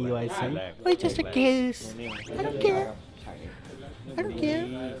bark at me while saying, "Oh, it's just a kiss. I don't care. I don't care.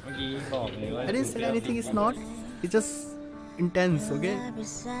 I didn't say anything. It's not. It's just intense. Okay,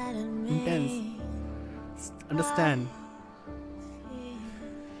 intense. Understand?"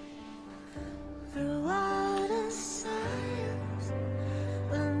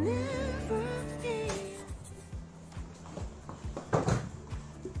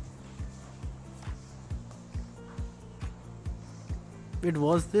 Wait,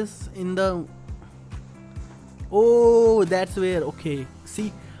 was this in the... Oh, that's where... Okay,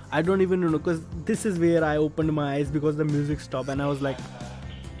 see, I don't even know, because this is where I opened my eyes because the music stopped and I was like,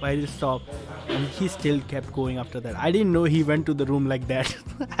 why did it stop? And he still kept going after that. I didn't know he went to the room like that.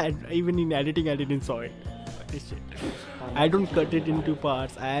 Even in editing, I didn't saw it. Shit. I don't cut it into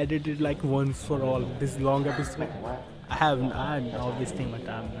parts. I added it like once for all. This long episode. I haven't all this thing, but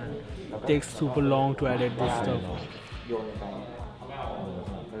it takes super long to edit this stuff.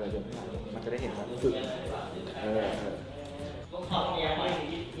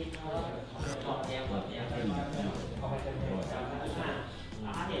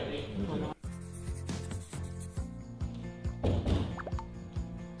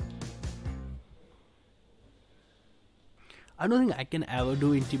 I don't think I can ever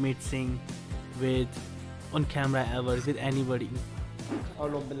do intimate sing with on camera ever with anybody. อา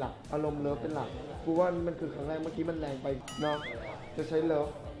รมณ์เป็นหลักอารมณ์เลิฟเป็นหลักกูว่านี่มันคือครั้งแรกเมื่อกี้มันแรงไปเนาะจะใช้เลิฟ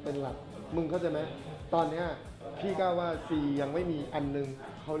เป็นหลักมึงเข้าใจไหมตอนเนี้ยพี่ก้าวว่าซียังไม่มีอันนึง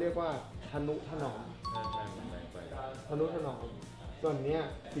เขาเรียกว่าทนุถนอมทนุถนอมส่วนเนี้ย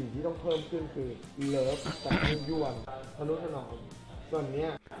สิ่งที่ต้องเพิ่มขึ้นคือเลิฟแต่ไม่ยั่วทนุถนอมส่วนเนี้ย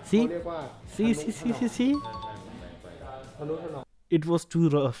เขาเรียกว่าSee. It was too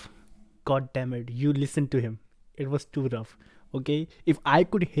rough. God damn it. You listen to him. It was too rough. Okay? If I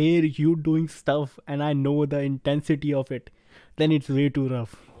could hear you doing stuff and I know the intensity of it, then it's way too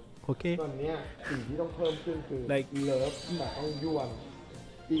rough. Okay? ส่วนเนี้ยสิ่งที่ต้องเพิ่มขึ้นคือ like เลิฟแต่ต้องยั่ว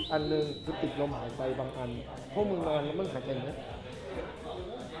อีกอันนึงคือติดลมหายใจบางอันพวกมึงนอนแล้วมึงหายใจไหม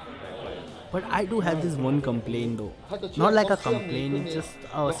But I do have this one complaint though. Not like a complaint, it's just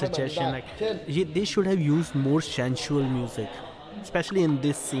a suggestion. Like they should have used more sensual music, especially in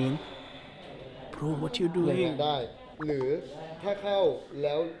this scene. Bro, what you doing? ได้หรือถ้าเข้าแ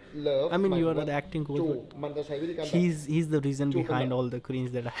ล้วเลิฟ I mean, you are the acting coach. มันจะใช้วิธีการ He's the reason behind all the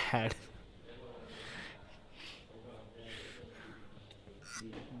cringe that I had.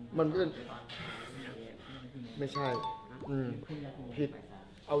 มันเป็นไม่ใช่ผิด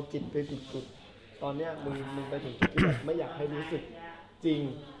เอาจิตไปผิดจุดตอนเนี้ยมึงไปถึงจุดที่แบบไม่อยากให้รู้สึกจริง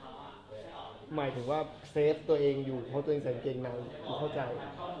หมายถึงว่าเซฟตัวเองอยู่เพราะตัวเองใส่กางเกงในกูเข้าใจ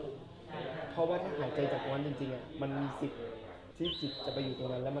เพราะว่าถ้าหายใจจากวันจริงๆอ่ะมันมีสิทธิ์ที่จิตจะไปอยู่ตรง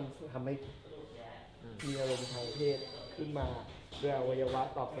นั้นแล้วมันทำให้มีอารมณ์ทางเพศขึ้นมาด้วยอวัยวะ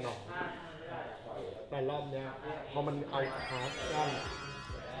ตอบสนองแต่รอบเนี้ยพอมันเอาฮาร์ดกั้น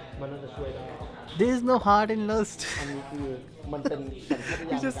มันน่าจะช่วยได้ There is no heart in lust. อันนี้คือมันเป็นสัญชาตญาณ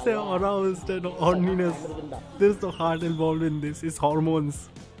You just say aroused and horniness. There's no heart involved in this. It's hormones.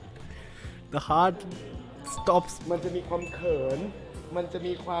 The heart stops. มันจะมีความเขินมันจะ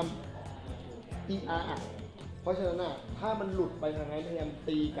มีความอีอาเพราะฉะนั้นอ่ะถ้ามันหลุดไปทางนั้นพยายาม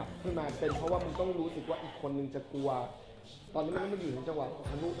ตีกลับขึ้นมาเป็นเพราะว่ามันต้องรู้สึกว่าอีกคนนึงจะกลัวตอนนี้มันไม่อยู่ในจังหวะ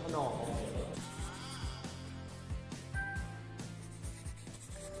ทะนุถนอม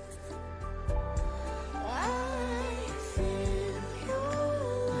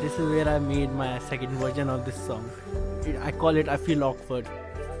This is where I made my second version of this song. I call it I Feel Awkward.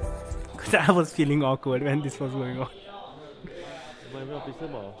 Because I was feeling awkward when this was going on.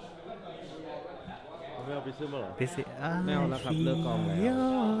 They say, I feel your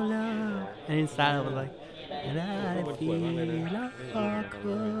love. And inside I was like, and I feel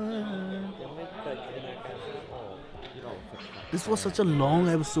awkward. This was such a long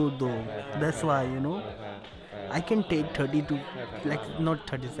episode though. That's why, you know. I can take 30 to, like, not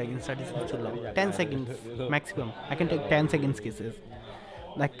 30 seconds, 30 seconds too long. 10 seconds maximum. I can take 10 seconds kisses.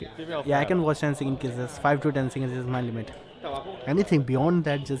 Like, yeah, I can watch 10 second kisses. 5 to 10 seconds is my limit. Anything beyond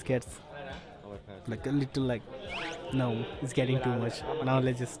that just gets, like, a little, like, no, it's getting too much. Now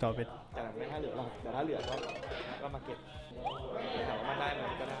let's just stop it.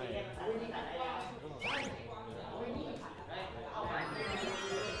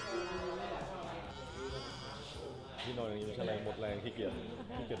 ที่นอนอย่างนี้มันใช้แรงหมดแรงขี้เกียจ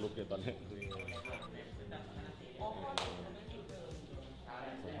ลุกเกียจตอนนี้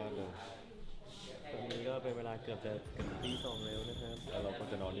ตอนนี้ก็เป็นเวลาเกือบตีสองแล้วนะครับแล้วเราก็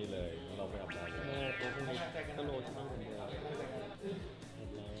จะนอนนี่เลยเราไปอาบน้ำเลยพรุ่งนี้ก็โลที่นี่เหมือนเดิม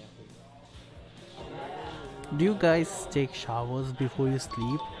Do you guys take showers before you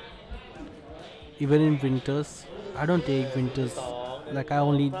sleep? Even in winters? I don't take winters. Like I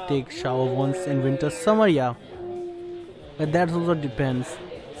only take shower once in winter. Summer, yeah. But that also depends.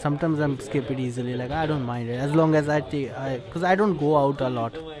 Sometimes I skip it easily. Like I don't mind it as long as because I don't go out a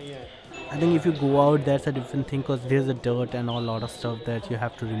lot. I think if you go out, that's a different thing because there's a dirt and a lot of stuff that you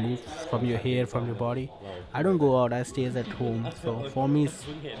have to remove from your hair, from your body. I don't go out. I stays at home. So for me, it's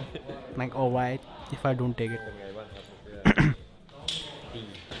like alright if I don't take it.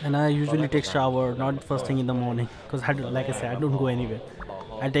 And I usually take shower not first thing in the morning because like I said, I don't go anywhere.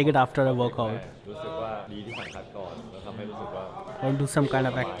 I take it after I work out or do some kind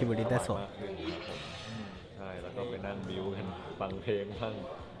of activity. That's all. ใช่แล้วก็ไปนั่งบิวกันฟังเพลงบ้าง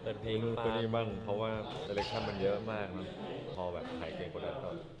เปิดเพลงตัวนี้บ้างเพราะว่าเซเลคชั่นมันเยอะมากนะพอแบบถ่ายเก่งกว่านั้นก็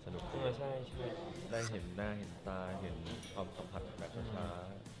สนุกใช่ได้เห็นหน้าเห็นตาเห็นความสัมผัสแบบช้า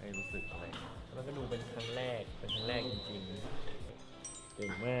ๆให้รู้สึกอะไรแล้วก็ดูเป็นครั้งแรกจริงๆเก่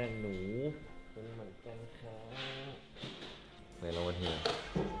งมากหนูเป็นเหมือนกันครับในรางวัลเฮีย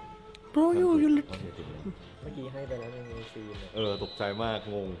Bro, you เมื่อกี้ให้ไปแล้วในซีนตกใจมาก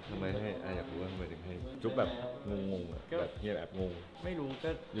งงทำไมให้อยากรู้ว่าทำไมถึงให้จุ๊บแบบงงๆแบบเฮียแบบงงไม่รู้ก็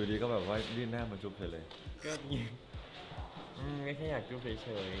อยู่ดีก็แบบว่ายื่นหน้ามาจุ๊บเธอเลยก็ไม่แค่อยากจุ๊บเฉ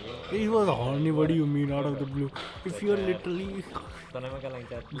ยๆ It was horny. What do you mean out of the blue? If you're literally ตอนนั้นมันกำลัง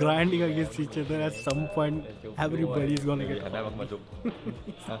จะ grinding against each other, at some point everybody is gonna get หันหน้ามาจุ๊บ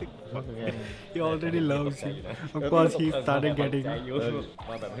He already loves you. Of course, he started getting.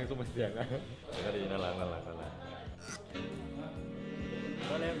 มาแบบให้ซุ้มเสียงนะก็ดีน่ารักก็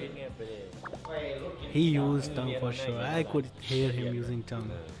แล้วลิ้นไงไป He used tongue for sure. I could hear him using tongue.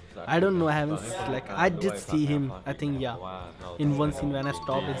 I don't know. I haven't I did see him. I think in one scene when I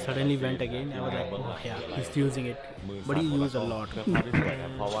stopped, it suddenly went again. I was like, oh yeah, he's using it, but he used a lot.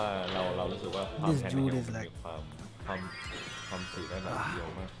 เพราะว่าเรารู้สึกว่า This dude is like ความสื่อได้แบบเดียว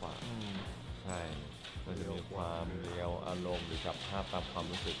มากกว่าใช่มันจะมีความเรียวอารมณ์หรือจับภาพตามความ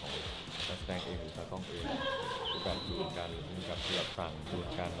รู้สึกของนักแสดงเองหรือตากล้องเองแบบดูกันมีการเสียบสั่งดู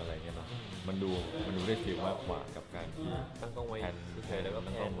กันอะไรเงี้ยเนาะมันดูได้ฟีลมากกว่ากับการที่ตั้งกล้องไว้แผ่นแล้วก็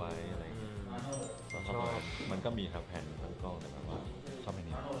ตั้งกล้องไว้อะไรชอบมันก็มีครับแผ่นตั้งกล้องแต่แบบว่าชอบแผ่น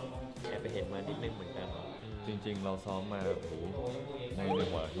นี้แอบไปเห็นมานิดนึงเหมือนกันจริงๆเราซ้อมมาใน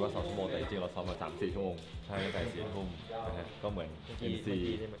หัวคิดว่า2 ชั่วโมงแต่จริงๆเราซ้อมมา 3-4 ชั่วโมงใช่ตั้งแต่4 ทุ่มนะฮะก็เหมือน NC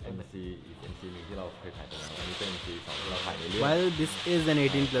อีก NC นึงที่เราเคยถ่ายไปแล้วอันนี้เป็น NC 2ที่เราถ่ายในเรื่อง Well, this is an 18+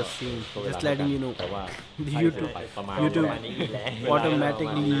 scene. Just letting you know. แต่ว่า YouTube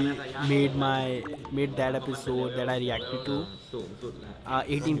automatically made that episode that I reacted to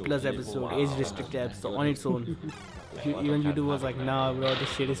 18+ episode, age restricted episode on its own. Even YouTube was like, nah bro,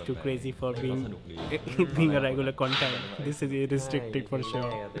 this shit is too crazy for being a regular content. This is restricted for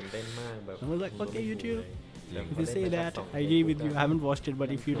sure. I was like, okay YouTube, if you say that, I agree with you. I haven't watched it, but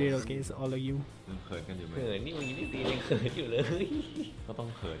if you did, okay, it's all of you. เขินกันอยู่ไหม เขินนี่มึงนี่ซียังเขินอยู่เลย ก็ต้อง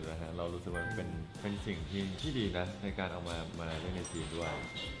เขินนะฮะเรารู้สึกว่าเป็นสิ่งที่ดีนะในการเอามาเล่นในทีมด้วย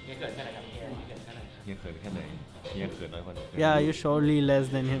เฮียเขินแค่ไหนครับเฮียเขินแค่ไหนเฮียเขินน้อยกว่า Yeah, you're surely less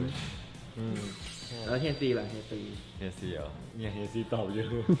than him. แล้วเฮียซีล่ะเฮียซีเหรอเฮียซีตอบเยอะ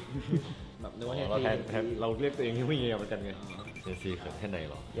แบบนึกว่าเฮีย เรา ซี แทนเราเรียกตัวเองที่ไม่เฮียเหมือนกันไงเฮียซีเขินแค่ไหน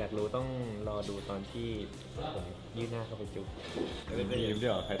หรออยากรู้ต้องรอดูตอนที่ผมยื่นหน้าเข้าไปจุ๊บ เป็นทีมด้ว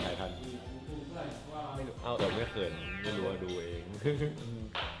ยเหรอใครถ่ายทันเอาแต่ไม่เขินไม่รู้ว่าดูเอง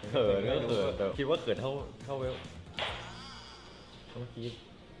เขินก็เขินแต่คิดว่าเขินเท่าเวลเมื่อกี้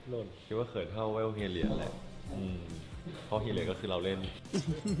หล่นคิดว่าเขินเท่าเวลเฮียเหรียญแหละเพราะเฮียเหรียญก็คือเราเล่น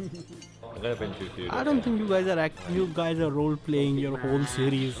มันก็จะเป็นฟิล I don't think you guys are role playing your whole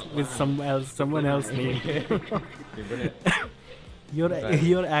series with someone else name.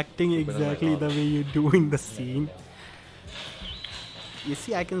 You're acting exactly the way you do in the scene. You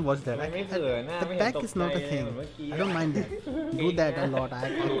see, I can watch that. The back is not a thing. I don't mind that. Do that a lot.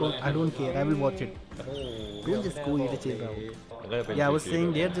 I don't care. I will watch it. Don't just go eat a chill out. Yeah, I was saying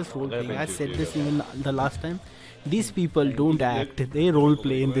they're just role playing. I said this even the last time. These people don't act. They role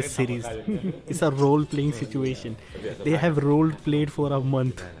play in this series. It's a role playing situation. They have role played for a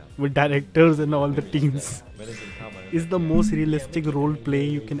month with directors and all the teams. It's the most realistic role play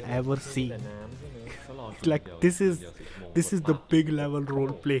you can ever see. like this is the big level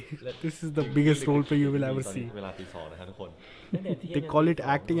role play. This is the biggest role play you will ever see. เวลาตี 2นะครับทุกคน They call it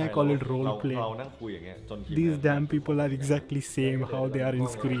acting, I call it role play. เรานั่งคุยอย่างเงี้ยจน These damn people are exactly same how they are in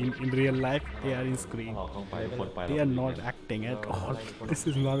screen. In real life, they are in screen. เราต้องไปคนไป They are not acting at all. This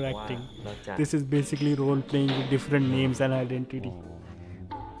is not acting. This is basically role playing with different names and identity.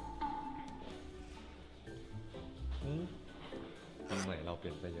 ทำไมเราเป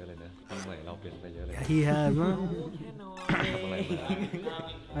ลี่ยนไปเยอะเลยนะทำไมเราเปลี่ยนไปเยอะเลย He has, huh? ทำอะไรม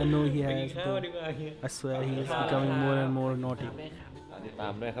า I know he has. But I swear he is becoming more and more naughty. ติดตา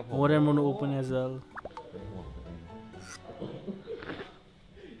มด้วยครับผม More and more open as well.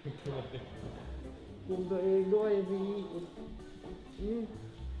 คุมตัวเองด้วยสิ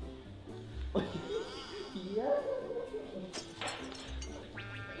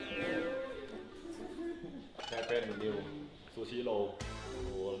ใครเป็นนิวซูชิโร่โ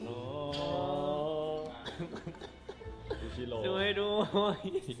อ้โนซูชิโร่ดูให้ดู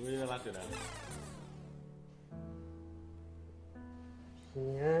ไม่น่ารักอยู่นะ เฮี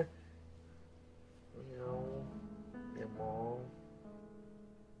ยไม่เอาอย่ามอง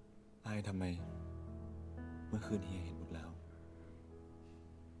อายทำไม เมื่อคืนเฮียเห็นหมดแล้ว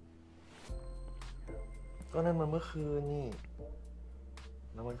ก็นั่นมันเมื่อคืนนี่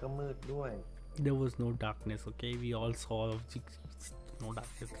แล้วมันก็มืดด้วย There was no darkness, okay? We all saw no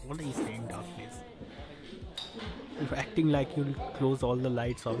darkness. What are you saying, darkness? You're acting like you'll close all the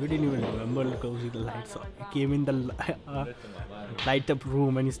lights off. You didn't even remember closing the lights off. You came in the light up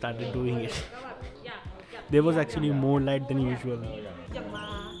room and you started doing it. There was actually more light than usual. อย่ามา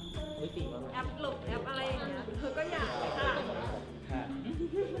แอปหลบแอปอะไรอย่างเงี้ยเธอก็อยากค่ะ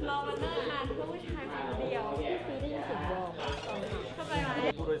รอมันเนิ่นนานเพื่อผู้ชายคนเดียวคือได้ยินเสียงบอกเข้าใจไหม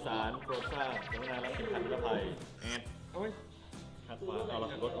ผู้โดยสารโปรดทราบกรุณารับเข็มขัดนิรภัยแอดขัดขวาเรา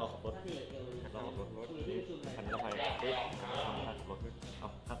ขับรถขัดนิรภัยขัดรถเอา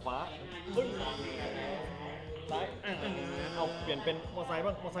ขัดขวาซ้ายเอาเปลี่ยนเป็นมอไซค์บ้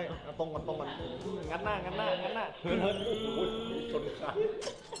างมอไซค์ตรงกันงัดหน้าเฮ้ยโอ้ยชนขา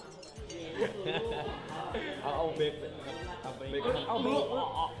เอาเบรก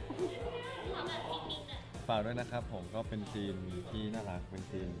ฝากด้วยนะครับผมก็เป็นซีนที่น่ารักเป็น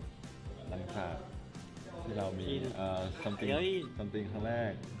ซีนหลังจากที่เรามีsomething ครั้งแร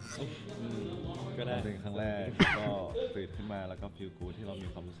กก็ได้somethingครั้งแรกก็ตื่นขึ้นมาแล้วก็ฟีลกู๊ดที่เรามี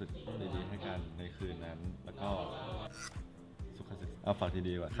ความรู้สึกดีๆให้กันในคืนนั้นแล้วก็สุขสันต์เอาฝาก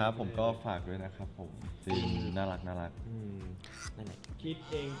ดีๆว่ะครับผมก็ฝากด้วยนะครับผมซีนน่ารักนั่นแหละ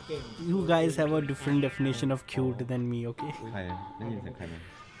You guys have a different definition of cute than me, okay? ใครได้ยินเสียงใครไหม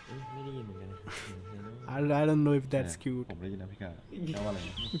ไม่ได้ยินเหมือนกัน I don't know if that's cute. ผมได้ยินนะพี่กาแล้วว่าอะไร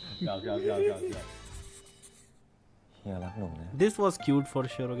เก่า เฮียรักหนูนะ This was cute for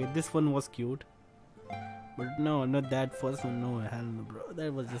sure, okay? This one was cute. But no, not that first one. No, hell no, bro. That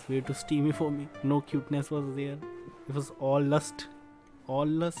was just way too steamy for me. No cuteness was there. It was all lust. All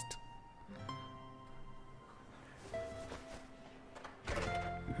lust.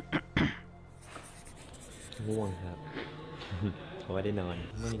 ง่วงครับ เพราะว่าได้นอน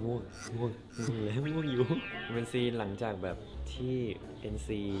ไม่ง่วงอยู่เป็นซีนหลังจากแบบที่เป็น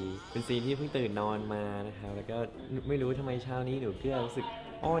ซีนที่เพิ่งตื่นนอนมานะครับแล้วก็ไม่รู้ทำไมเช้านี้หนูเกื้อรู้สึก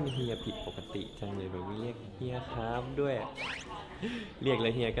อ้อนเฮียผิดปกติจังเลยแบบเรียกเฮียครับด้วยเรียกแล้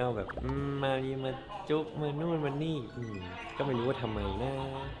วเฮียก็แบบมาจุ๊บมานู่นมานี่ก็ไม่รู้ว่าทำไมนะ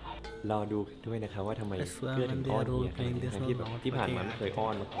รอดูด้วยนะครับว่าทำไมเกื้อถึงอ้อนเฮียที่ผ่านมาไม่เคยอ้อ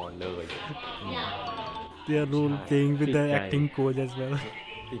นมาก่อนเลย They are role playing with the acting coach as well.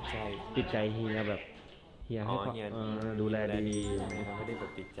 ติดใจเฮียแบบเฮียให้ดูแลดีนะครับไม่ได้แบ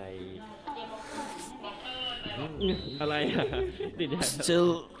บติดใจอะไรอ่ะติดใจ Still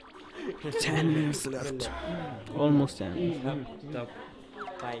 10 minutes left. Almost 10. ครับจะ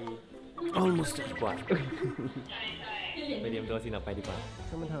ไป Almost ดีกว่าไปเตรียมตัวสินะไปดีกว่า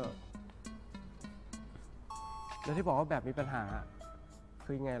ช่างมันเถอะแล้วที่บอกว่าแบบมีปัญหา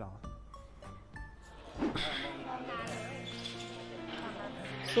คือยังไงหรอ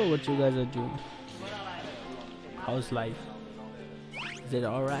So what you guys are doing? How's life? Is it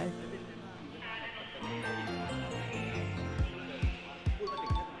alright?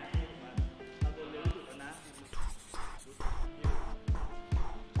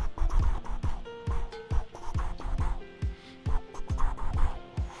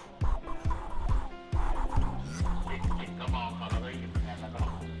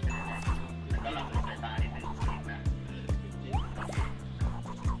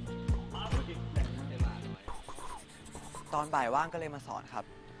ตอนบ่ายว่างก็เลยมาสอนครับ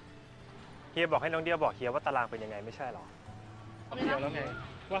เฮียบอกให้น้องเดียวบอกเฮียว่าตารางเป็นยังไงไม่ใช่หรอเดียวแล้วไง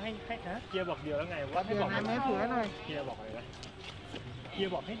ว่าให้นะเฮียบอกเดียวแล้วไงว่าให้บอกแม่ถือหน่อยเฮียบอกอะไรนะเฮีย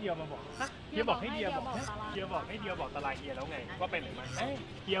บอกให้เดียวมาบอกเฮียบอกให้เดียวบอกเฮียบอกให้เดียวบอกตารางเฮียแล้วไงว่าไปไหนมัน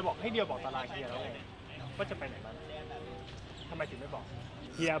เฮียบอกให้เดียวบอกตารางเฮียแล้วไงว่าจะไปไหนมันทำไมถึงไม่บอก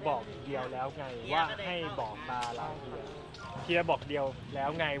เฮียบอกเดียวแล้วไงว่าให้บอกตารางเฮียบอกเดียวแล้ว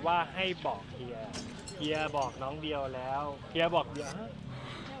ไงว่าให้บอกเฮียบอกน้องเดียวแล้วเฮียบอกเดียว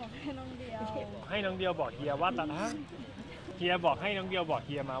ให้น้องเดียวบอกเฮียว่าตารางเฮียบอกให้น้องเดียวบอกเ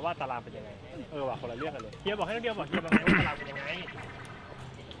ฮียมาว่าตารางเป็นยังไงว่ะคนละเรื่องกันเลยเฮียบอกให้น้องเดียวบอกเฮียมาว่าตารางเป็นยังไง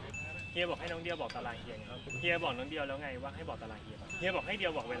เฮียบอกให้น้องเดียวบอกตารางเฮียเฮียบอกน้องเดียวแล้วไงว่าให้บอกตารางเฮียบอกให้เดีย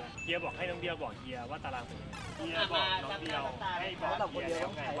วบอกเวลาเฮียบอกให้น้องเดียวบอกเฮียว่าตารางเป็นยังไงเฮียบอกน้องเดียวให้บอกเฮียแล้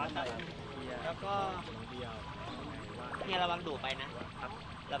วไงว่าตารางแล้วก็น้องเดียวเฮียระวังดุไปนะ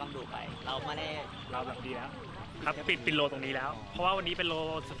ระวังดุไปเราไม่ได้เราแบบดีแล้วครับปิดโลตรงนี้แล้วเพราะว่าวันนี้เป็นโล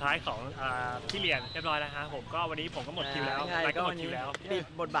สุดท้ายของที่เรียนเรียบร้อยแล้วครับผมก็วันนี้ผมก็หมดคิวแล้วไปก็หมดคิวแล้วปิด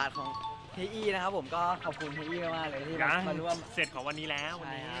บทบาทของเฮียนะครับผมก็ขอบคุณเฮียมากเลยที่มาร่วมเสร็จของวันนี้แล้ววัน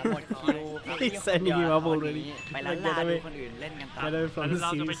นี้หมดคิวเซนนี่มาบอกเลยไปล้านลาดูคนอื่นเล่นกันตามเร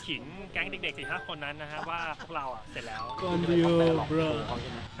าจะไปขิงแก๊งเด็กๆ4-5 คนนั้นนะฮะว่าพวกเราเสร็จแล้วคนเดียวบร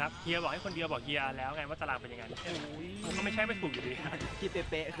ครับเฮียบอกให้คนเดียวบอกเฮียแล้วไงว่าตารางเป็นยังไงผมก็ไม่ใช่ไม่ถูกอยู่ดีที่เ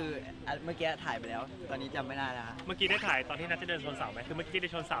ป๊ะๆคือเมื่อกี้ถ่ายไปแล้วตอนนี้จำไม่ได้แล้วเมื่อกี้ได้ถ่ายตอนที่นัทจะเดินชนเสาไหมคือเมื่อกี้ได้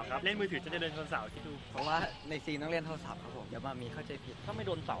ชนเสาครับเล่นมือถือจะเดินชนเสาคิดดูเพราะว่าในซีนต้องเล่นโทรศัพท์ครับผมเดี๋ยวมามีเข้าใจผิดถ้าไม่โ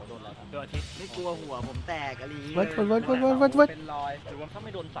ดนเสาโดนอะไรครับโดนอาทิตย์ไม่กลัวหัวผมแตกอะไรวัดเป็นรอยหรือว่าถ้าไ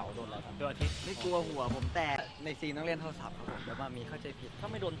ม่โดนเสาโดนอะไรครับโดนอาทิตย์ไม่กลัวหัวผมแตกในซีนต้องเล่นโทรศัพท์ครับผมเดี๋ยวมามีเข้าใจผิดถ้า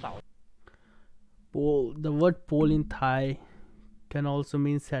ไม่โดนเสา Pole the word pole in Thai can also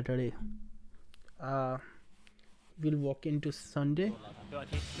mean Saturday we'll walk into Sunday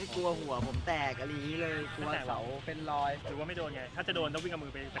ไม่กลัวหัวผมแตกอะไรเลยกลัวเสาเป็นรอยหรือว่าไม่โดนไงถ้าจะโดนต้องวิ่งกับมื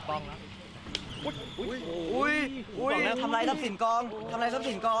อไปป้องแล้วอุ้ยทำไรทรัพย์สินกองทำไรทรัพย์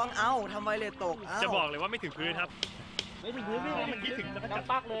สินกองเอ้าทำไมเลยตกจะบอกเลยว่าไม่ถึงพื้นครับไม่ถึงพื้นไม่มันที่ถึงแล้วก็จับ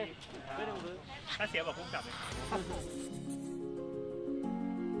ปักเลยไม่ถึงพื้นถ้าเสียบอกพุ่งกลับเลย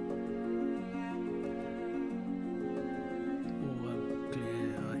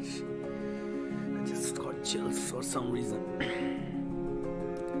I just got chills for some reason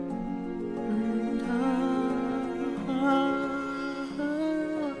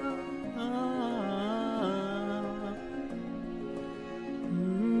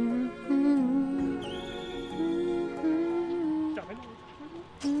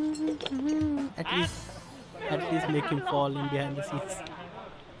at least make him fall in behind the scenes.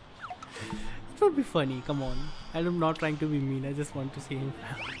 It would be funny, come on. I'm not trying to be mean, I just want to see him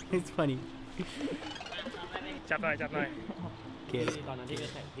fall. It's funny. จับหน่อยตอนนั้นที่ไป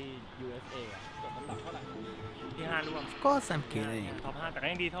แข่งที่ USA อ่ะจบอันดับเท่าไหร่ที่5ร่วม Of course I'm kidding ท็อป 5แต่ก็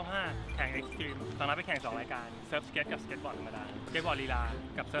ยังดีท็อป 5แข่ง Extreme ตอนนั้นไปแข่ง2รายการเซิร์ฟสเก็ตกับสเก็ตบอร์ดธรรมดาสเก็ตบอร์ดลีลา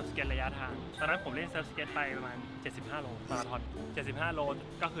กับเซิร์ฟสเก็ตระยะทางตอนนั้นผมเล่นเซิร์ฟสเก็ตไปประมาณ75 โลมาราธอน75 โล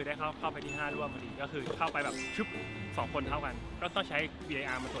ก็คือได้เข้าไปที่5ร่วมพอดีก็คือเข้าไปแบบชุบ2 คนเท่ากันก็ต้องใช้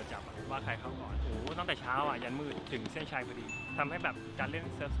VAR มาตรวจจับว่าใครเข้าก่อนโอ้โหตั้งแต่เช้ายันมืดถึงเส้นชัยพอดีทำให้แบบการเล่น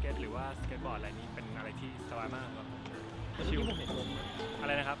เซิร์ฟสเก็ตหรือว่าสเก็ตบอร์ดอะไรนี้เป็นอะไรที่สบายมากครับชิวอะไ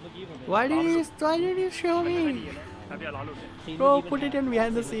รนะครับเมื่อกี้ผม Why did you show me ครับเดี๋ยวล้อหลุด Bro put it in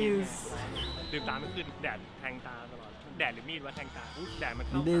behind the scenes ลืมตาไม่ขึ้นแดดแทงตาตลอดแดดหรือมีดว่าแทงตาแดดมันเ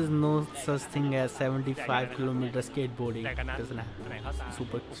ข้า There is no such thing as 75 kilometer skateboarding it doesn't happen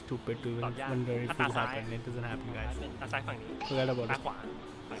super stupid to even wonder if it happen it doesn't happen guys ตาซ้ายฝั่งนี้ forget about it ตาขวา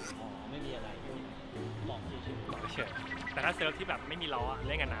ไม่มีอะไรบอกเฉยๆแต่ถ้าเซิร์ฟที่แบบไม่มีล้อเ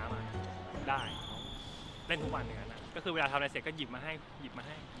ล่นกับน้ำได้เล่นทุกวันอย่างนั้นนะก็คือเวลาทำอะไรเสร็จก็หยิบมาให้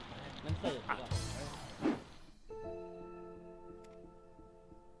มันเสิร์ฟ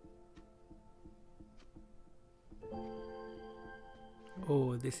Oh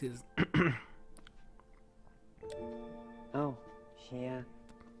this is เชียร์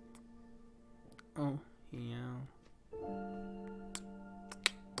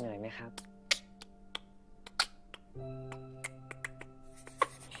เหนื่อยไหมครับ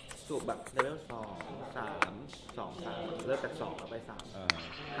สูบแบบเลเวล2 3 2 3เริ่มจาก2แล้วไป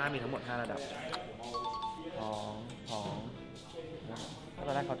3 5มีทั้งหมด5ระดับท้องต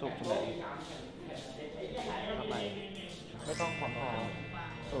อนแรกเขาจุกใช่ไหมเข้าไปไม่ต้องความพอ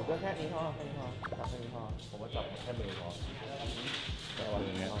สูบก็แค่นี้พอจับแค่นี้พอผมว่าจับแค่มือพอแต่วัน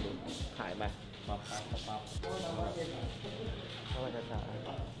นี้ขายไปปั๊บเข้าไปช้า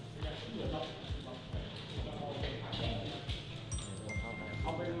เอ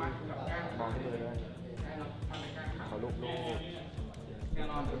าไปมัดกับแก้มมองที่มือด้วยเขาลูก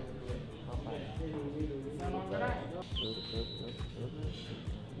เข้าไป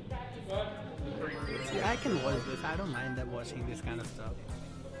See I can watch this I don't mind that watching this kind of stuff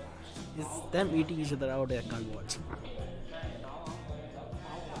It's them eating each other out. I can't watch.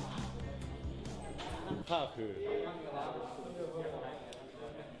 ข้าคือ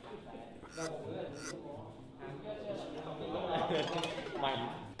ไม่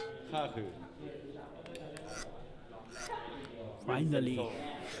ข้าคือ Finally.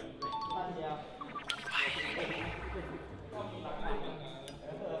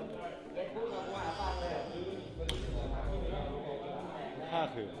 ข้า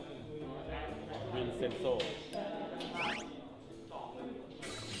คือวินเซนโซ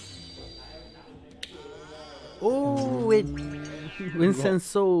Oh, wait.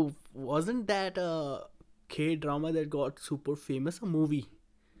 Vincenzo, wasn't that a K-drama that got super famous? A movie.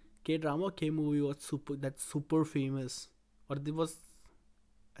 K-drama or K-movie was super famous. Or it was,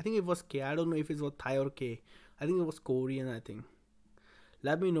 I think it was K. I don't know if it was Thai or K. I think it was Korean, I think.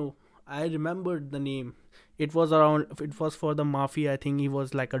 Let me know. I remembered the name. It was for the mafia. I think he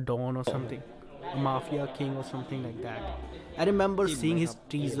was like a don or something. A mafia king or something like that. I remember seeing his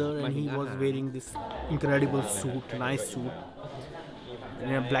teaser and he was wearing this incredible suit, nice suit,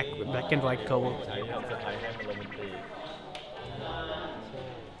 in a black and white cover. ใช้ทำสไตล์ให้มันโรแมนติก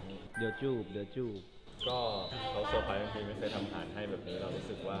เดี๋ยวจูบ ก็เขาเซอร์ไพรส์บางทีไม่เคยทำอาหารให้แบบนี้เรารู้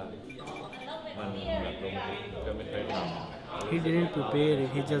สึกว่ามันแบบโรแมนติกก็ไม่เคยทำ He didn't prepare it,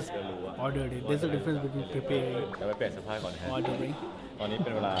 he just ordered it. There's a difference between preparing เดี๋ยวไปเปลี่ยนเสภาพก่อนฮะ and ordering. ตอนนี้เป็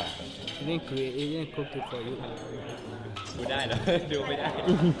นเวลา He didn't cook it for you. ดูได้นะ ดูไม่ได้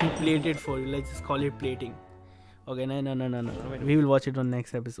He plated for you. Let's just call it plating. Okay, no. We will watch it on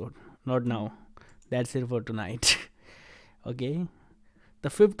next episode. Not now. That's it for tonight. Okay. The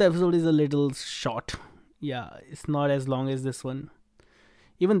 5th episode is a little short. Yeah, it's not as long as this one.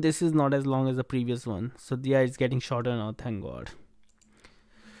 Even this is not as long as the previous one. So yeah, it's getting shorter now, thank God.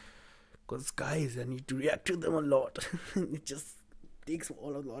 Because guys, I need to react to them a lot. It just takes a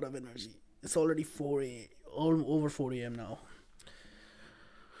lot of energy. It's already 4 a.m. Over 4 a.m. now.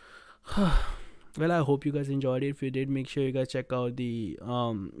 Well, I hope you guys enjoyed it. If you did, make sure you guys check out the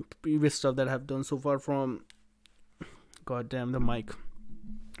previous stuff that I've done so far from... Goddamn the mic.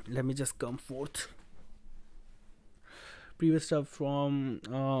 Let me just come forth. Previous stuff from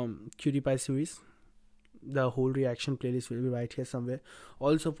Cutiepie series. The whole reaction playlist will be right here somewhere.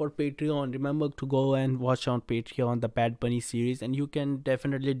 Also for Patreon, remember to go and watch on Patreon the Bad Bunny series, and you can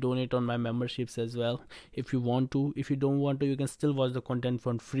definitely donate on my memberships as well if you want to. If you don't want to, you can still watch the content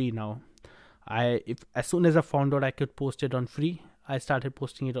for free now. As soon as I found out I could post it on free, I started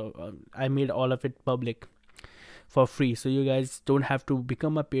posting it. I made all of it public for free, so you guys don't have to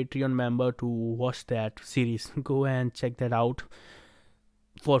become a Patreon member to watch that series. Go and check that out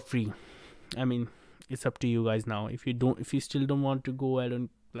for free. I mean, it's up to you guys now. If you still don't want to go, I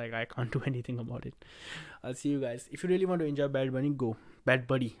can't do anything about it. I'll see you guys. If you really want to enjoy Bad Bunny, go. Bad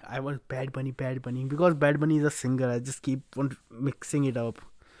Bunny. I want Bad Bunny because Bad Bunny is a singer. I just keep on mixing it up.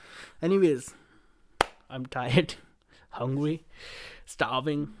 Anyways, I'm tired, hungry,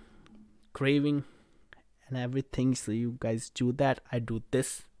 starving, craving, and everything. So you guys do that. I do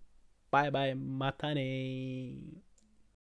this. Bye bye. Matane.